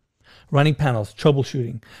room, running panels,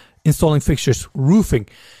 troubleshooting, installing fixtures, roofing,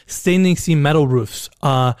 stainless seam metal roofs,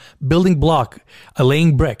 building block,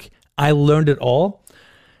 laying brick. I learned it all.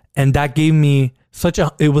 And that gave me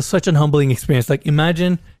it was such an humbling experience. Like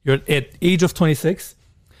imagine you're at age of 26,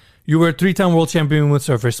 you were a 3-time world champion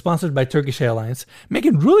windsurfer, sponsored by Turkish Airlines,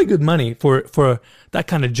 making really good money for that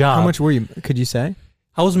kind of job. How much were you? Could you say?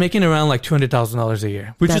 I was making around like $200,000 a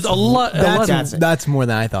year, which is a lot. That's more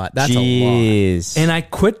than I thought. That's Jeez. a lot. And I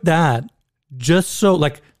quit that just so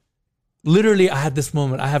like, literally I had this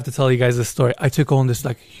moment. I have to tell you guys this story. I took on this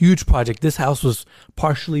like huge project. This house was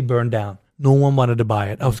partially burned down. No one wanted to buy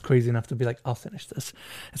it. I was crazy enough to be like, I'll finish this.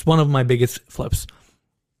 It's one of my biggest flips.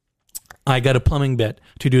 I got a plumbing bit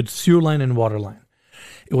to do the sewer line and water line.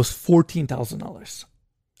 It was $14,000.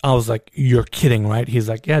 I was like, you're kidding, right? He's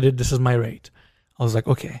like, yeah, dude, this is my rate. I was like,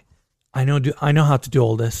 okay, I know how to do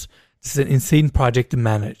all this. This is an insane project to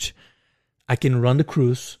manage. I can run the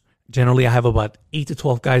crews. Generally, I have about 8 to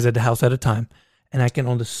 12 guys at the house at a time. And I can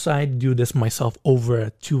on the side do this myself over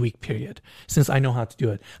a 2-week period since I know how to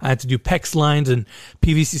do it. I had to do PEX lines and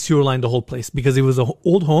PVC sewer line the whole place because it was an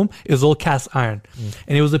old home. It was all cast iron.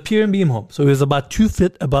 And it was a pier and beam home. So it was about 2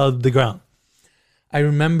 feet above the ground. I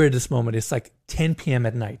remember this moment. It's like 10 p.m.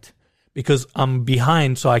 at night because I'm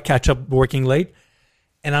behind. So I catch up working late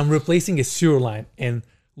and I'm replacing a sewer line and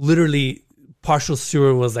literally partial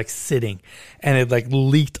sewer was like sitting and it like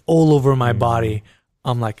leaked all over my body.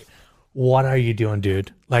 I'm like, what are you doing,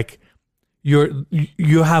 dude? Like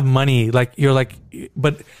you have money, like you're like,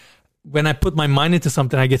 but when I put my mind into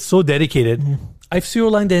something, I get so dedicated. I've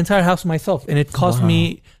sewer lined the entire house myself and it cost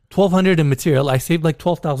me $1,200 in material. I saved like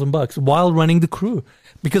 $12,000 while running the crew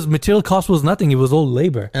because material cost was nothing. It was all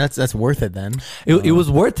labor. And that's worth it then. It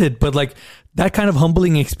was worth it, but like that kind of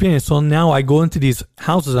humbling experience. So now I go into these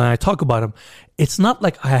houses and I talk about them. It's not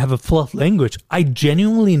like I have a fluff language. I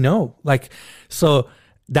genuinely know. Like, so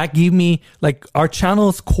that gave me like our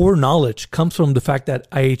channel's core knowledge comes from the fact that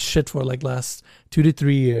I ate shit for like last 2 to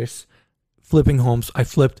 3 years flipping homes.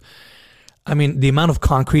 I mean, the amount of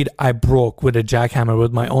concrete I broke with a jackhammer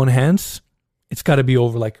with my own hands, it's got to be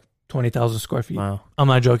over like 20,000 square feet. Wow. I'm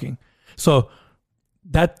not joking. So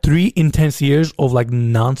that 3 intense years of like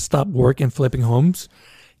nonstop work and flipping homes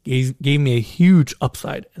gave me a huge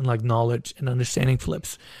upside in like knowledge and understanding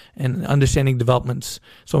flips and understanding developments.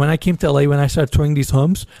 So when I came to LA, when I started touring these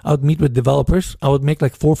homes, I would meet with developers. I would make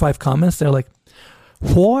like 4 or 5 comments. They're like,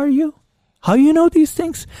 who are you? How you know these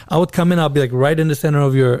things? I would come in, I'll be like right in the center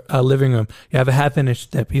of your living room. You have a 1/2-inch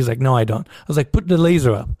dip. He's like, no, I don't. I was like, put the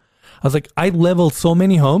laser up. I was like, I leveled so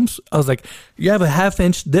many homes. I was like, you have a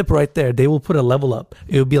 1/2-inch dip right there. They will put a level up.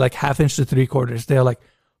 It would be like 1/2 inch to 3/4. They're like,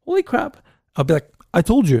 holy crap. I'll be like, I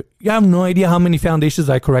told you. You have no idea how many foundations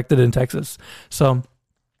I corrected in Texas. So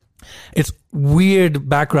it's weird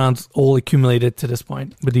backgrounds all accumulated to this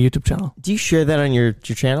point with the YouTube channel. Do you share that on your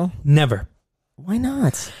channel? Never. Why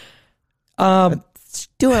not? Let's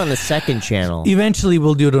do it on the second channel. Eventually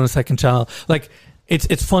we'll do it on the second channel. Like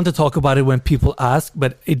it's fun to talk about it when people ask,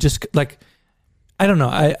 but it just like, I don't know.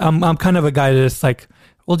 I'm kind of a guy that's like,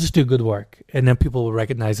 we'll just do good work and then people will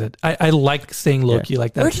recognize it. I like staying low key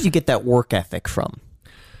like that. Where did you get that work ethic from?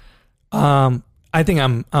 I think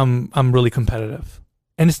I'm really competitive.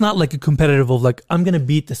 And it's not like a competitive of like, I'm going to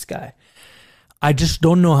beat this guy. I just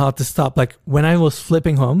don't know how to stop. Like when I was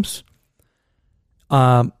flipping homes,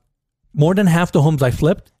 more than half the homes I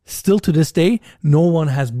flipped, still to this day, no one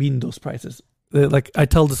has beaten those prices. Like I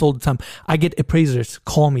tell this all the time. I get appraisers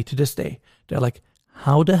call me to this day. They're like,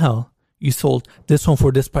 how the hell you sold this home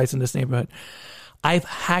for this price in this neighborhood? I've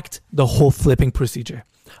hacked the whole flipping procedure.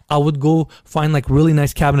 I would go find like really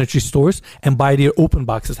nice cabinetry stores and buy their open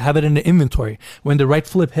boxes, have it in the inventory. When the right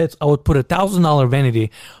flip hits, I would put $1,000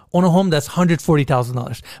 vanity on a home that's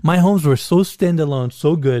 $140,000. My homes were so standalone,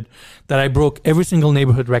 so good that I broke every single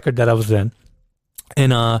neighborhood record that I was in.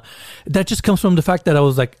 And that just comes from the fact that I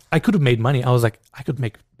was like, I could have made money. I was like, I could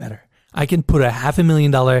make better. I can put a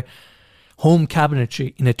 $500,000 home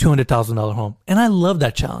cabinetry in a $200,000 home. And I love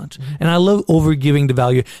that challenge. And I love over giving the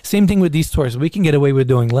value. Same thing with these tours. We can get away with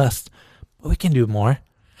doing less, but we can do more.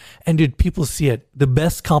 And dude, people see it. The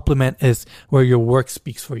best compliment is where your work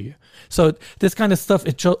speaks for you. So this kind of stuff,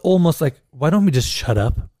 it's almost like, why don't we just shut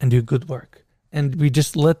up and do good work? And we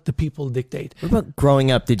just let the people dictate. What about growing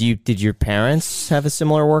up? Did your parents have a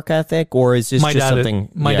similar work ethic, or is this just something?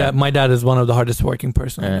 My dad is one of the hardest working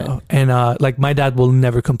person I know, and like my dad will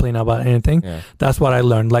never complain about anything. Yeah. That's what I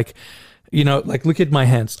learned. Like, like look at my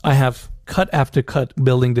hands. I have cut after cut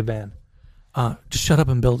building the van. Just shut up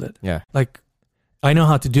and build it. Yeah. Like, I know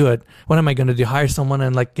how to do it. What am I going to do? Hire someone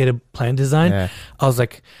and like get a plan design? Yeah. I was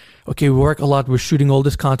like, okay, we work a lot. We're shooting all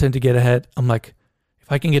this content to get ahead. I'm like,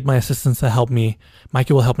 I can get my assistants to help me.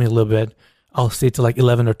 Mikey will help me a little bit. I'll stay to like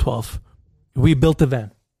 11 or 12. We built the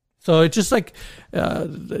van. So it's just like,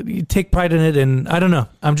 you take pride in it. And I don't know.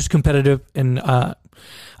 I'm just competitive and I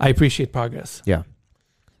appreciate progress. Yeah.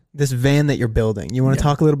 This van that you're building, you want to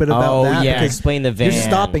talk a little bit about that? Yeah, explain the van. You're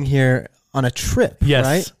stopping here on a trip,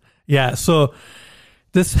 right? Yeah. So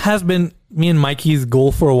this has been me and Mikey's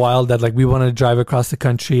goal for a while, that like we want to drive across the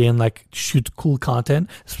country and like shoot cool content,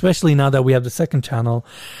 especially now that we have the second channel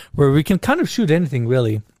where we can kind of shoot anything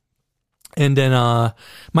really. And then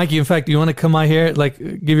Mikey, in fact, you want to come out here, like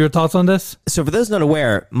give your thoughts on this? So for those not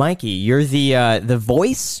aware, Mikey, you're the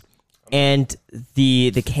voice and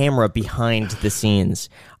the camera behind the scenes.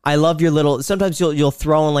 I love your little. Sometimes you'll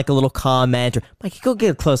throw in like a little comment, or Mikey, go get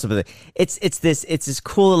a close up of it. It's this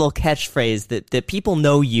cool little catchphrase that people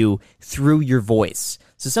know you through your voice.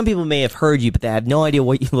 So some people may have heard you, but they have no idea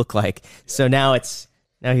what you look like. So now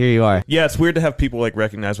here you are. Yeah, it's weird to have people like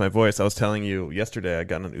recognize my voice. I was telling you yesterday, I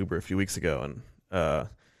got in an Uber a few weeks ago, and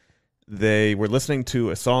they were listening to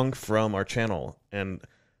a song from our channel, and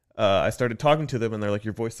I started talking to them, and they're like,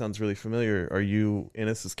 your voice sounds really familiar. Are you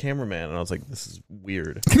Enes' cameraman? And I was like, this is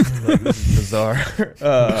weird. Like, this is bizarre.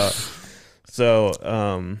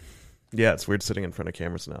 Yeah, it's weird sitting in front of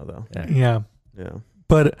cameras now, though. Yeah.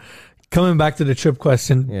 But coming back to the trip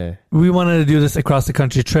question, we wanted to do this across the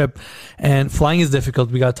country trip, and flying is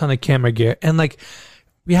difficult. We got a ton of camera gear, and like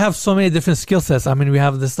we have so many different skill sets. I mean, we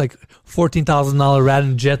have this like $14,000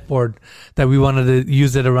 Radin jet board that we wanted to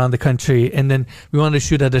use it around the country. And then we wanted to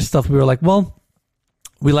shoot other stuff. We were like, well,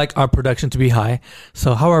 we like our production to be high.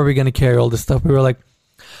 So how are we going to carry all this stuff? We were like,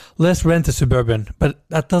 let's rent a Suburban. But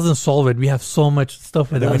that doesn't solve it. We have so much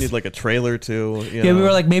stuff with us. We need like a trailer too. We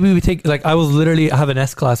were like, maybe we take, like I have an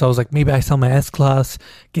S-Class. I was like, maybe I sell my S-Class,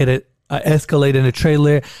 get it, Escalade in a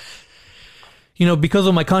trailer. Because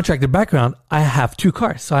of my contractor background, I have two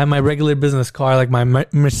cars. So I have my regular business car, like my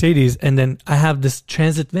Mercedes, and then I have this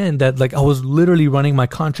transit van that like I was literally running my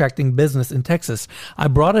contracting business in Texas. I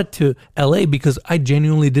brought it to LA because I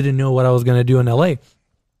genuinely didn't know what I was going to do in LA.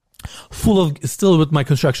 Still with my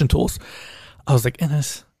construction tools. I was like,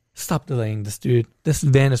 Enes, stop delaying this, dude. This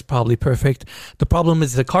van is probably perfect. The problem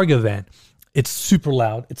is it's a cargo van. It's super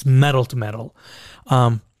loud. It's metal to metal.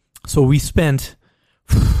 So we spent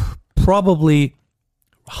probably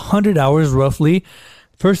 100 hours roughly,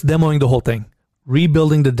 first demoing the whole thing,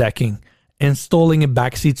 rebuilding the decking, installing a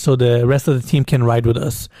backseat so the rest of the team can ride with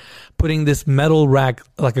us, putting this metal rack,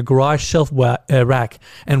 like a garage shelf rack,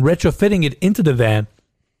 and retrofitting it into the van,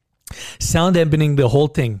 sound dampening the whole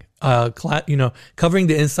thing, covering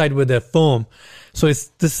the inside with a foam. So it's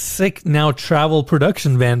this sick now travel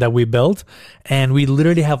production van that we built, and we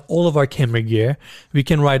literally have all of our camera gear. We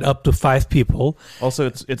can ride up to 5 people. Also,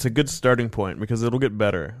 it's a good starting point because it'll get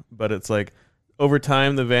better, but it's like over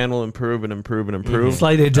time the van will improve and improve and improve.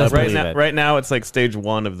 Slightly adjustment. Right now it's like stage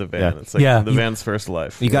 1 of the van. It's like the van's first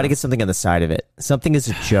life. You got to get something on the side of it. Something is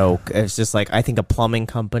a joke. It's just like, I think a plumbing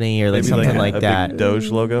company or like maybe something like that. Big Doge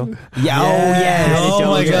logo.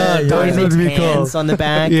 My God, Doge would be cool. On the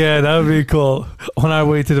back. Yeah, that would be cool. On our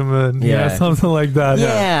way to the moon. Yeah, something like that.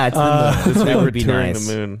 Yeah, to the moon. That would be nice.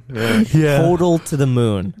 The moon. Yeah. Total to the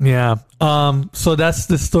moon. Yeah. So that's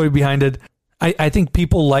the story behind it. I think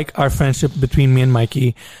people like our friendship between me and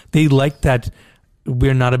Mikey. They like that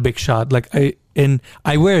we're not a big shot. Like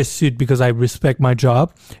I wear a suit because I respect my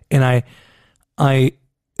job, and I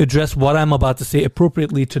address what I'm about to say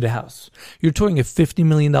appropriately to the house. You're touring a $50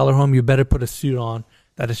 million home. You better put a suit on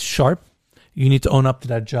that is sharp. You need to own up to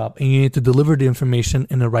that job, and you need to deliver the information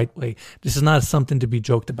in the right way. This is not something to be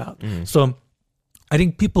joked about. So I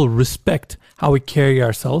think people respect how we carry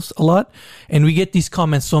ourselves a lot. And we get these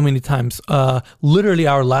comments so many times. Literally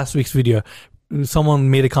our last week's video, someone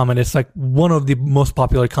made a comment. It's like one of the most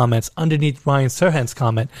popular comments underneath Ryan Serhan's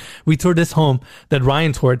comment. We toured this home that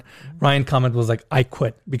Ryan toured. Ryan comment was like, I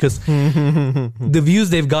quit, because the views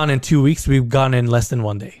they've gotten in 2 weeks, we've gotten in less than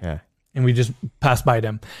 1 day. Yeah. and we just passed by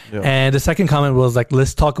them. Yeah. And the second comment was like,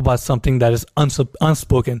 let's talk about something that is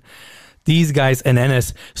unspoken. These guys and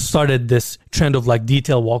Enes started this trend of like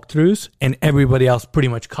detail walkthroughs, and everybody else pretty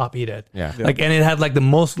much copied it. Yeah. Like, and it had like the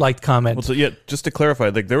most liked comment. Well, so yeah, just to clarify,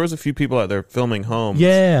 like there was a few people out there filming homes.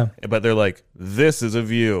 Yeah. But they're like, this is a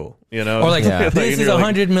view, you know? Or like, Yeah. this is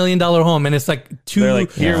 $100 million home, and it's like two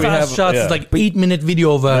like, here we fast have- shots. yeah. It's like 8-minute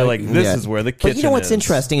video of They're like, this Yeah. is where the kitchen But you know what's is.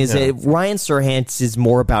 interesting is that Ryan Serhant is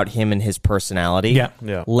more about him and his personality. Yeah.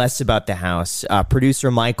 Yeah. Less about the house.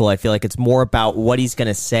 Producer Michael, I feel like it's more about what he's going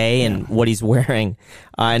to say and what he's wearing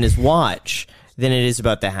and his watch than it is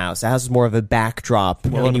about the house. The house is more of a backdrop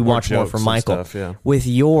when you more watch more jokes from and Michael. stuff, yeah. With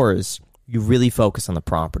yours, you really focus on the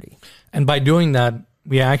property. And by doing that,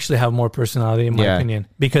 we actually have more personality, in my Yeah. opinion,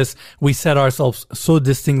 because we set ourselves so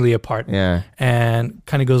distinctly apart. Yeah. And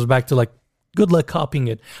kind of goes back to like, good luck copying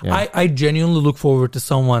it. Yeah. I genuinely look forward to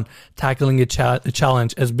someone tackling a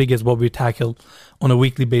challenge as big as what we tackle on a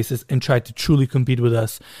weekly basis and try to truly compete with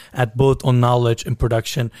us at both on knowledge and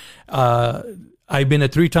production. I've been a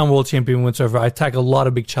 3-time world champion windsurfer. I tackle a lot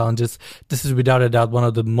of big challenges. This is without a doubt one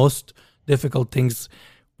of the most difficult things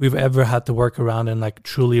we've ever had to work around and like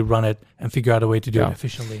truly run it and figure out a way to do it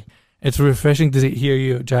efficiently. It's refreshing to hear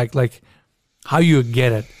you, Jack, like how you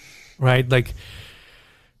get it, right? Like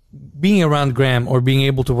being around Graham or being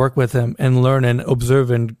able to work with him and learn and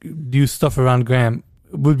observe and do stuff around Graham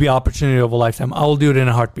would be opportunity of a lifetime. I will do it in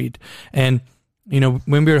a heartbeat. And you know,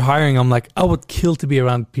 when we were hiring, I'm like, I would kill to be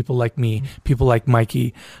around people like me, people like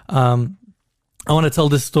Mikey. I want to tell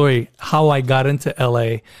this story, how I got into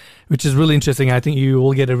LA, which is really interesting. I think you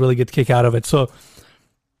will get a really good kick out of it. So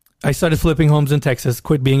I started flipping homes in Texas,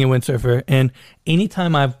 quit being a windsurfer. And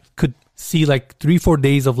anytime I could see like 3-4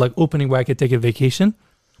 days of like opening where I could take a vacation,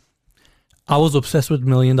 I was obsessed with $1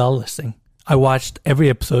 Million Listing. I watched every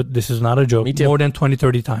episode. This is not a joke. Me too. More than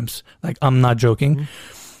 20-30 times. Like, I'm not joking.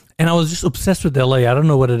 Mm-hmm. And I was just obsessed with LA. I don't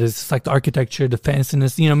know what it is. It's like the architecture, the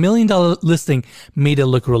fanciness. You know, $1 Million Listing made it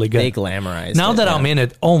look really good. They glamorized Now it, that I'm in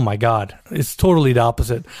it, oh my God, it's totally the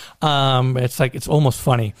opposite. It's like, it's almost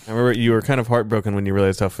funny. I remember you were kind of heartbroken when you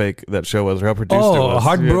realized how fake that show was or how produced it was. Oh,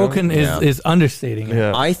 heartbroken you know? is understating it.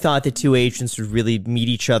 Yeah. I thought the two agents would really meet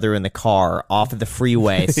each other in the car off of the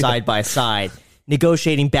freeway, side by side,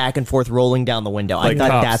 negotiating back and forth, rolling down the window. Like I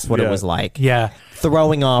thought cops, that's what it yeah. was like. Yeah.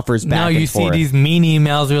 Throwing offers back Now you and see forth. these mean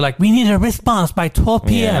emails. They're like, we need a response by 12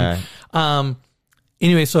 p.m.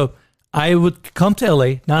 Anyway, so I would come to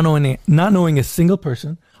LA, not knowing a single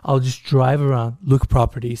person. I'll just drive around, look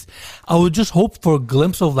properties. I would just hope for a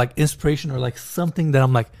glimpse of like inspiration or like something that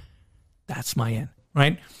I'm like, that's my end,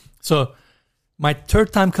 right? So my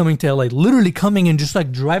third time coming to LA, literally coming and just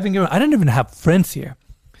like driving around. I didn't even have friends here.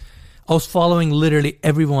 I was following literally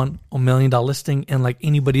everyone on $1 Million Listing and like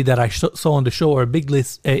anybody that I saw on the show or a big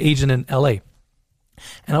list agent in LA.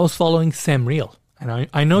 And I was following Sam Reel. And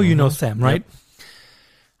I know you know Sam, right? Yep.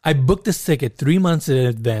 I booked this ticket 3 months in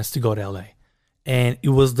advance to go to LA. And it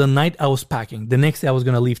was the night I was packing. The next day I was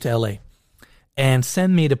going to leave to LA. And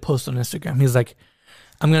Sam made a post on Instagram. He's like,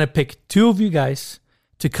 I'm going to pick 2 of you guys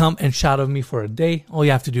to come and shadow me for a day. All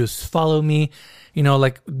you have to do is follow me. You know,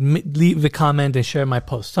 like leave a comment and share my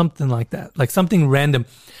post, something like that, like something random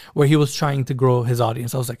where he was trying to grow his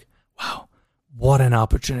audience. I was like, wow, what an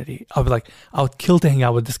opportunity. I would kill to hang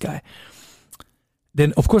out with this guy.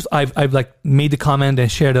 Then of course I've like made the comment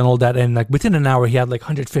and shared and all that. And like within an hour, he had like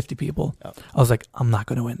 150 people. Oh. I was like, I'm not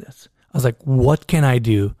going to win this. I was like, what can I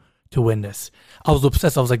do to win this? I was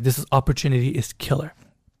obsessed. I was like, this opportunity is killer.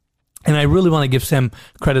 And I really want to give Sam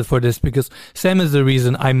credit for this because Sam is the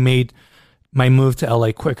reason I made my move to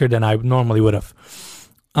LA quicker than I normally would have.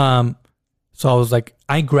 So I was like,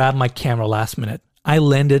 I grabbed my camera last minute. I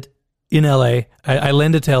landed in LA. I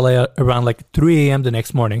landed to LA around like 3 a.m. the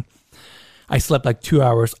next morning. I slept like 2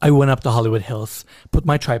 hours. I went up to Hollywood Hills, put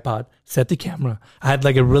my tripod, set the camera. I had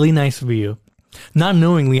like a really nice view. Not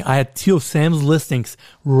knowingly, I had 2 of Sam's listings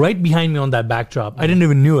right behind me on that backdrop. I didn't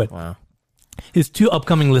even know it. Wow. His 2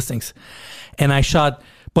 upcoming listings. And I shot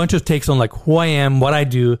bunch of takes on like who I am, what I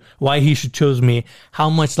do, why he should choose me, how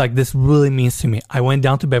much like this really means to me. I went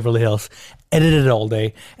down to Beverly Hills, edited it all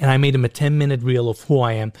day, and I made him a 10-minute reel of who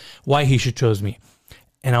I am, why he should choose me.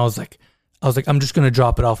 And I was like, I'm just going to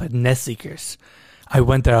drop it off at Nest Seekers. I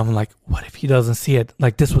went there. I'm like, what if he doesn't see it?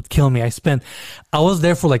 Like this would kill me. I was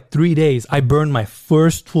there for like 3 days. I burned my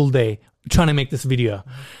first full day trying to make this video.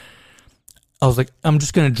 I was like, I'm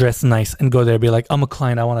just going to dress nice and go there and be like, I'm a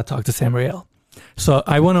client. I want to talk to Sam Riel. So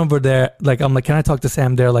I went over there, like, I'm like, can I talk to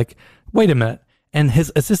Sam? They're like, wait a minute. And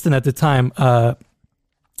his assistant at the time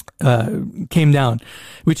came down,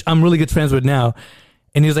 which I'm really good friends with now.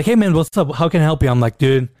 And he was like, hey, man, what's up? How can I help you? I'm like,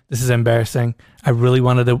 dude, this is embarrassing. I really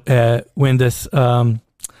wanted to win this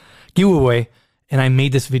giveaway, and I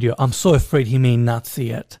made this video. I'm so afraid he may not see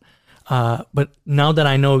it. But now that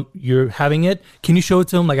I know you're having it, can you show it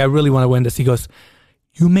to him? Like, I really want to win this. He goes,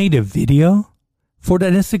 you made a video for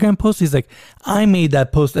that Instagram post? He's like, I made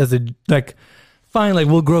that post as a, like, fine, like,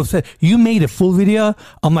 Will Grove said, you made a full video?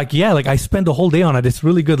 I'm like, yeah, like, I spent the whole day on it. It's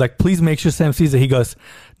really good. Like, please make sure Sam sees it. He goes,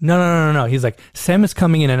 no. He's like, Sam is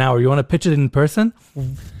coming in an hour. You want to pitch it in person?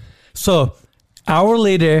 So, hour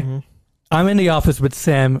later, I'm in the office with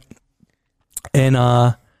Sam, and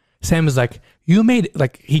Sam is like, you made,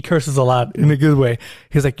 like, he curses a lot in a good way.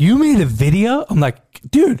 He's like, you made a video? I'm like,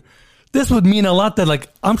 dude, this would mean a lot that, like,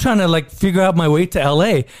 I'm trying to, like, figure out my way to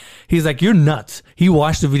LA. He's like, you're nuts. He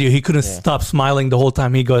watched the video. He couldn't stop smiling the whole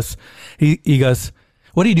time. He goes,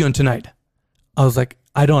 what are you doing tonight? I was like,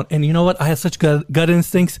 I don't. And you know what? I had such gut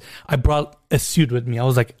instincts. I brought a suit with me. I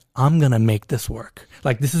was like, I'm going to make this work.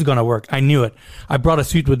 Like, this is going to work. I knew it. I brought a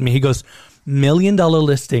suit with me. He goes, $1 million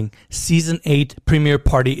listing, season 8 premiere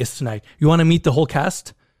party is tonight. You want to meet the whole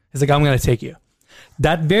cast? He's like, I'm going to take you.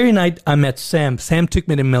 That very night, I met Sam. Sam took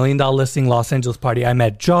me to $1 million listing Los Angeles party. I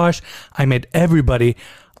met Josh. I met everybody.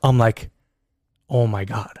 I'm like, oh my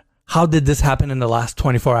God. How did this happen in the last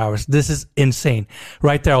 24 hours? This is insane.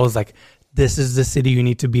 Right there, I was like, this is the city you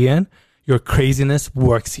need to be in. Your craziness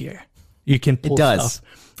works here. You can pull stuff.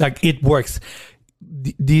 Like, it works.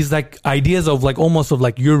 These, like, ideas of, like, almost of,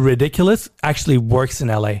 like, you're ridiculous actually works in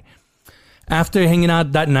LA. After hanging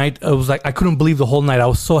out that night, I was like, I couldn't believe the whole night. I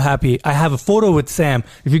was so happy. I have a photo with Sam.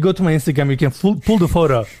 If you go to my Instagram, you can pull the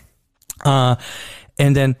photo.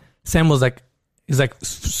 And then Sam was like, he's like,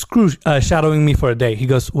 screw shadowing me for a day. He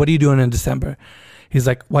goes, what are you doing in December? He's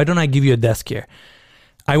like, why don't I give you a desk here?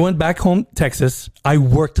 I went back home, Texas. I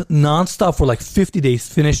worked nonstop for like 50 days,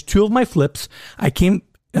 finished 2 of my flips. I came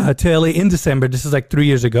to LA in December. This is like 3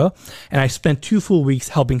 years ago. And I spent 2 full weeks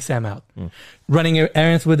helping Sam out, running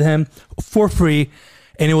errands with him for free.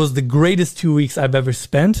 And it was the greatest 2 weeks I've ever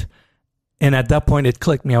spent. And at that point, it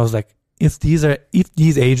clicked me. I was like, if these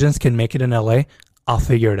agents can make it in LA, I'll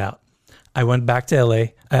figure it out. I went back to LA.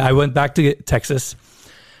 I went back to Texas.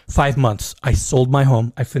 5 months. I sold my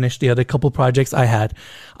home. I finished the other couple projects I had.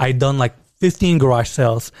 I'd done like 15 garage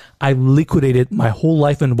sales. I liquidated my whole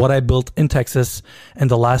life and what I built in Texas in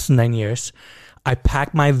the last 9 years. I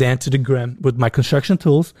packed my van to the grim with my construction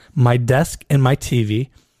tools, my desk, and my TV.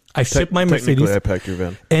 I shipped my Mercedes. Technically, I packed your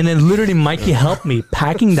van. And then literally Mikey helped me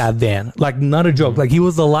packing that van. Like, not a joke. Like, he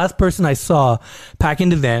was the last person I saw packing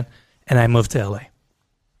the van, and I moved to LA.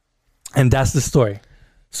 And that's the story.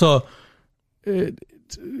 So,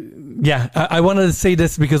 yeah, I wanted to say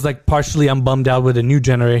this because, like, partially I'm bummed out with the new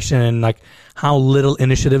generation and, like, how little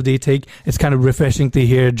initiative they take. It's kind of refreshing to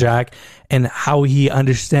hear Jack and how he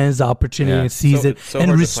understands the opportunity and sees it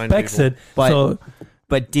and respects it.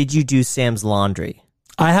 But did you do Sam's laundry?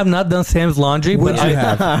 I have not done Sam's laundry, but I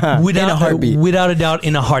have without in a heartbeat. Without a doubt,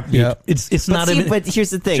 in a heartbeat. Yep. It's not even. But here's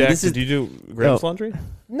the thing. Jack, did you do Graham's laundry?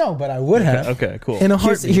 No, but I would have. Okay, cool. In a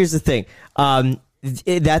heartbeat. Here's the thing.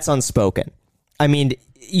 That's unspoken. I mean,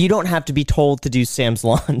 you don't have to be told to do Sam's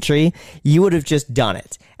laundry. You would have just done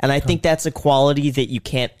it. And I think that's a quality that you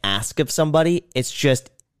can't ask of somebody. It's just,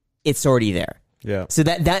 it's already there. Yeah. So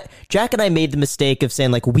that Jack and I made the mistake of saying,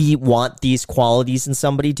 like, we want these qualities in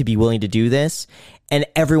somebody to be willing to do this. And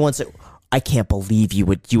everyone said, I can't believe you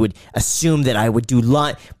would assume that I would do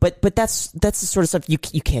but that's the sort of stuff you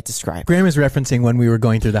can't describe. Graham is referencing when we were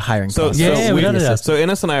going through the hiring process. So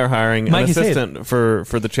Enes and I are hiring an assistant for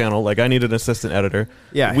the channel. Like, I need an assistant editor.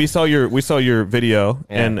 Yeah. We saw your video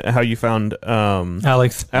and how you found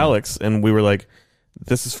Alex, and we were like,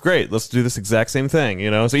 this is great. Let's do this exact same thing, you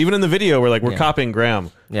know? So even in the video, we're like, we're copying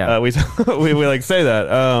Graham. Yeah. We like say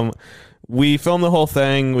that. We filmed the whole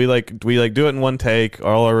thing. We do it in one take.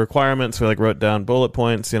 All our requirements, we like wrote down bullet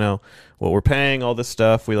points, you know, what we're paying, all this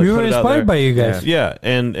stuff. We were inspired by you guys. Yeah.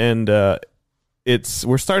 And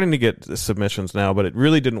we're starting to get submissions now, but it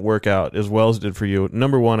really didn't work out as well as it did for you.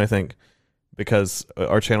 Number one, I think, because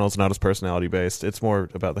our channel is not as personality based. It's more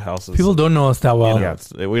about the houses. People don't know us that well. You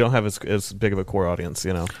know, we don't have as big of a core audience,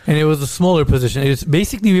 you know. And it was a smaller position. It's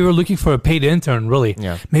basically we were looking for a paid intern, really.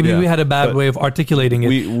 Yeah. Maybe we had a bad way of articulating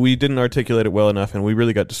it. We didn't articulate it well enough, and we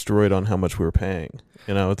really got destroyed on how much we were paying.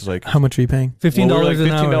 You know, it's like, how much are you paying? $15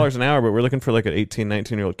 $15 an hour, but we're looking for like an 18,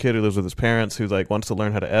 19-year-old kid who lives with his parents who like wants to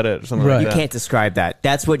learn how to edit or something like that. You can't describe that.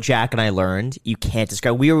 That's what Jack and I learned. You can't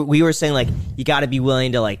describe. We were saying, like, you got to be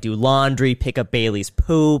willing to, like, do laundry, pick up Bailey's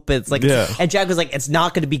poop. It's like, and Jack was like, it's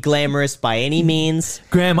not going to be glamorous by any means.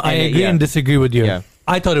 Graham, I agree and disagree with you. Yeah.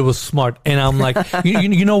 I thought it was smart. And I'm like,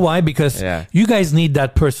 you know why? Because you guys need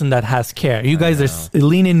that person that has care. You guys are a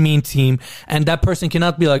lean and mean team. And that person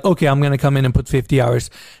cannot be like, okay, I'm going to come in and put 50 hours.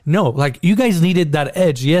 No, like you guys needed that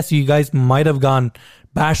edge. Yes, you guys might have gone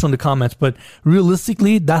bash on the comments, but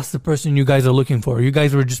realistically, that's the person you guys are looking for. You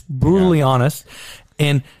guys were just brutally honest.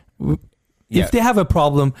 And if they have a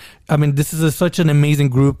problem, I mean, this is such an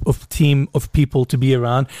amazing team of people to be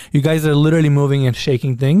around. You guys are literally moving and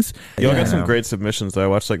shaking things. Y'all got some great submissions though. I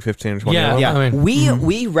watched like 15 or 20 of them. Yeah. I mean,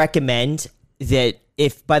 We recommend that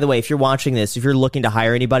by the way, if you're watching this, if you're looking to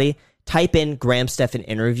hire anybody, type in Graham Stephan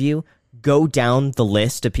interview, go down the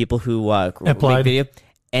list of people who applied. video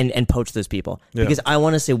and poach those people. Because I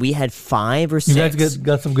want to say we had 5 or 6 you guys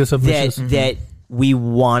got some good submissions that we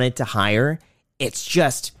wanted to hire. It's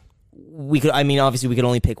just... obviously we could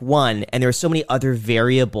only pick one, and there are so many other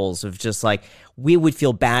variables of just like, we would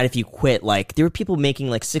feel bad if you quit. Like, there were people making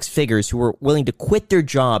like 6 figures who were willing to quit their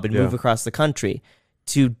job and move across the country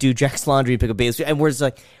to do Jack's Laundry and pick up babies. And we're just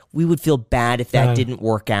like, we would feel bad if that didn't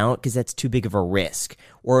work out because that's too big of a risk.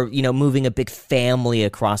 Or, moving a big family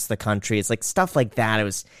across the country. It's like stuff like that. It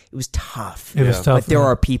was tough. It was tough. But there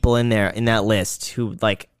are people in that list who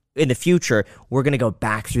like, in the future, we're going to go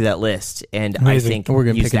back through that list, and Amazing. I think We're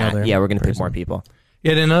gonna use pick that. another We're going to pick person. more people.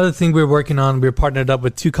 Yeah, and another thing we're working on, we're partnered up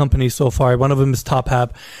with 2 companies so far. One of them is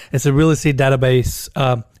TopHab. It's a real estate database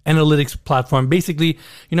analytics platform. Basically,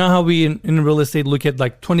 you know how we in real estate look at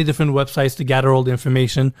like 20 different websites to gather all the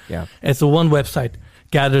information? Yeah. It's a one website,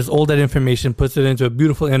 gathers all that information, puts it into a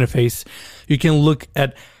beautiful interface. You can look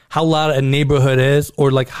at how loud a neighborhood is,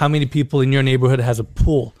 or like how many people in your neighborhood has a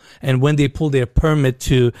pool. And when they pull their permit,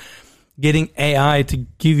 to getting AI to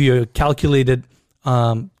give you a calculated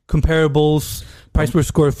comparables, price per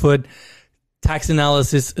square foot, tax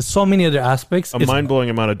analysis, so many other aspects. A mind-blowing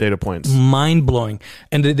amount of data points. Mind-blowing.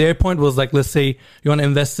 And their point was like, let's say you want to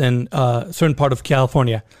invest in a certain part of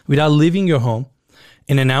California. Without leaving your home,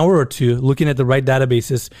 in an hour or 2, looking at the right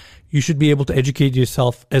databases, you should be able to educate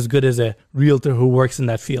yourself as good as a realtor who works in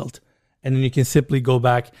that field. And then you can simply go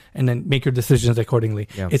back and then make your decisions accordingly.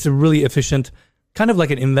 Yeah. It's a really efficient, kind of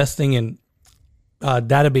like an investing in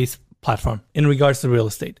database platform in regards to real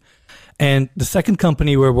estate. And the second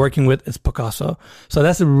company we're working with is Picasso. So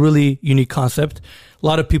that's a really unique concept. A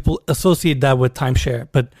lot of people associate that with timeshare,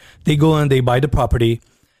 but they go and they buy the property,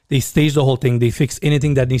 they stage the whole thing, they fix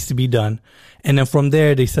anything that needs to be done. And then from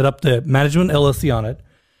there, they set up the management LLC on it,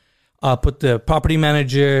 put the property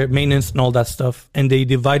manager, maintenance, and all that stuff, and they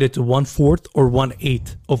divide it to 1/4 or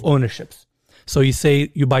 1/8 of ownerships. So you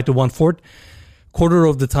say you buy to 1/4, quarter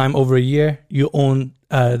of the time over a year, you own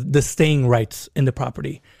the staying rights in the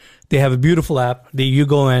property. They have a beautiful app. You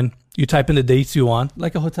go in, you type in the dates you want,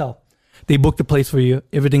 like a hotel. They book the place for you.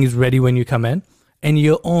 Everything is ready when you come in, and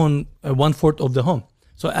you own 1/4 of the home.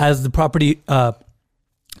 So as the property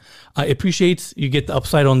appreciates, you get the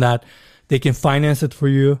upside on that. They can finance it for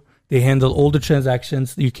you. They handle all the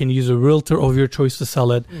transactions. You can use a realtor of your choice to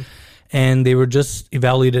sell it. And they were just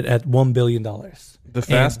evaluated at $1 billion. The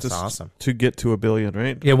fastest to get to $1 billion,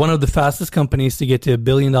 right? Yeah, one of the fastest companies to get to $1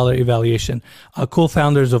 billion evaluation.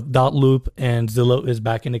 Co-founders of Dotloop and Zillow is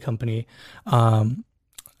back in the company.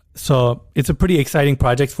 So it's a pretty exciting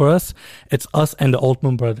project for us. It's us and the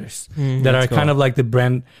Altman brothers that are kind of like the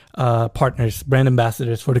brand partners, brand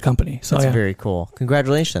ambassadors for the company. So that's very cool.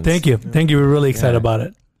 Congratulations. Thank you. Thank you. We're really excited about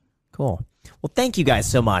it. Cool. Well, thank you guys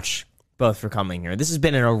so much both for coming here. This has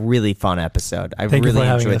been a really fun episode. I Thank you really for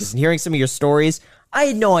having enjoyed us. this. And hearing some of your stories, I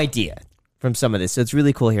had no idea from some of this. So it's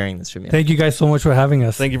really cool hearing this from you. Thank you guys so much for having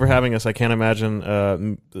us. Thank you for having us. I can't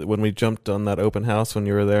imagine when we jumped on that open house when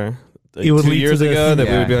you were there. Like It would 2 lead to years this. ago that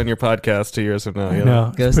we Yeah. would be on your podcast 2 years from now. You No,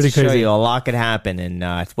 know? Goes it's pretty to show crazy. you a lot could happen in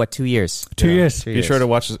 2 years? 2 years. Be sure to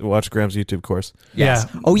watch Graham's YouTube course. Yes.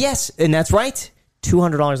 Yeah. Oh yes, and that's right.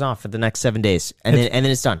 $200 off for the next 7 days, and then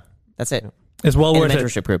it's done. That's it. It's well And worth a it.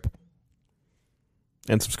 mentorship group.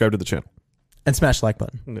 And subscribe to the channel. And smash the like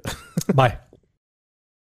button. Bye.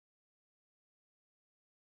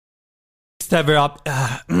 Step up.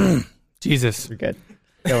 Jesus. You're good.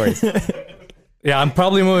 No worries. Yeah, I'm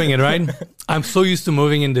probably moving it, right? I'm so used to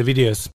moving in the videos.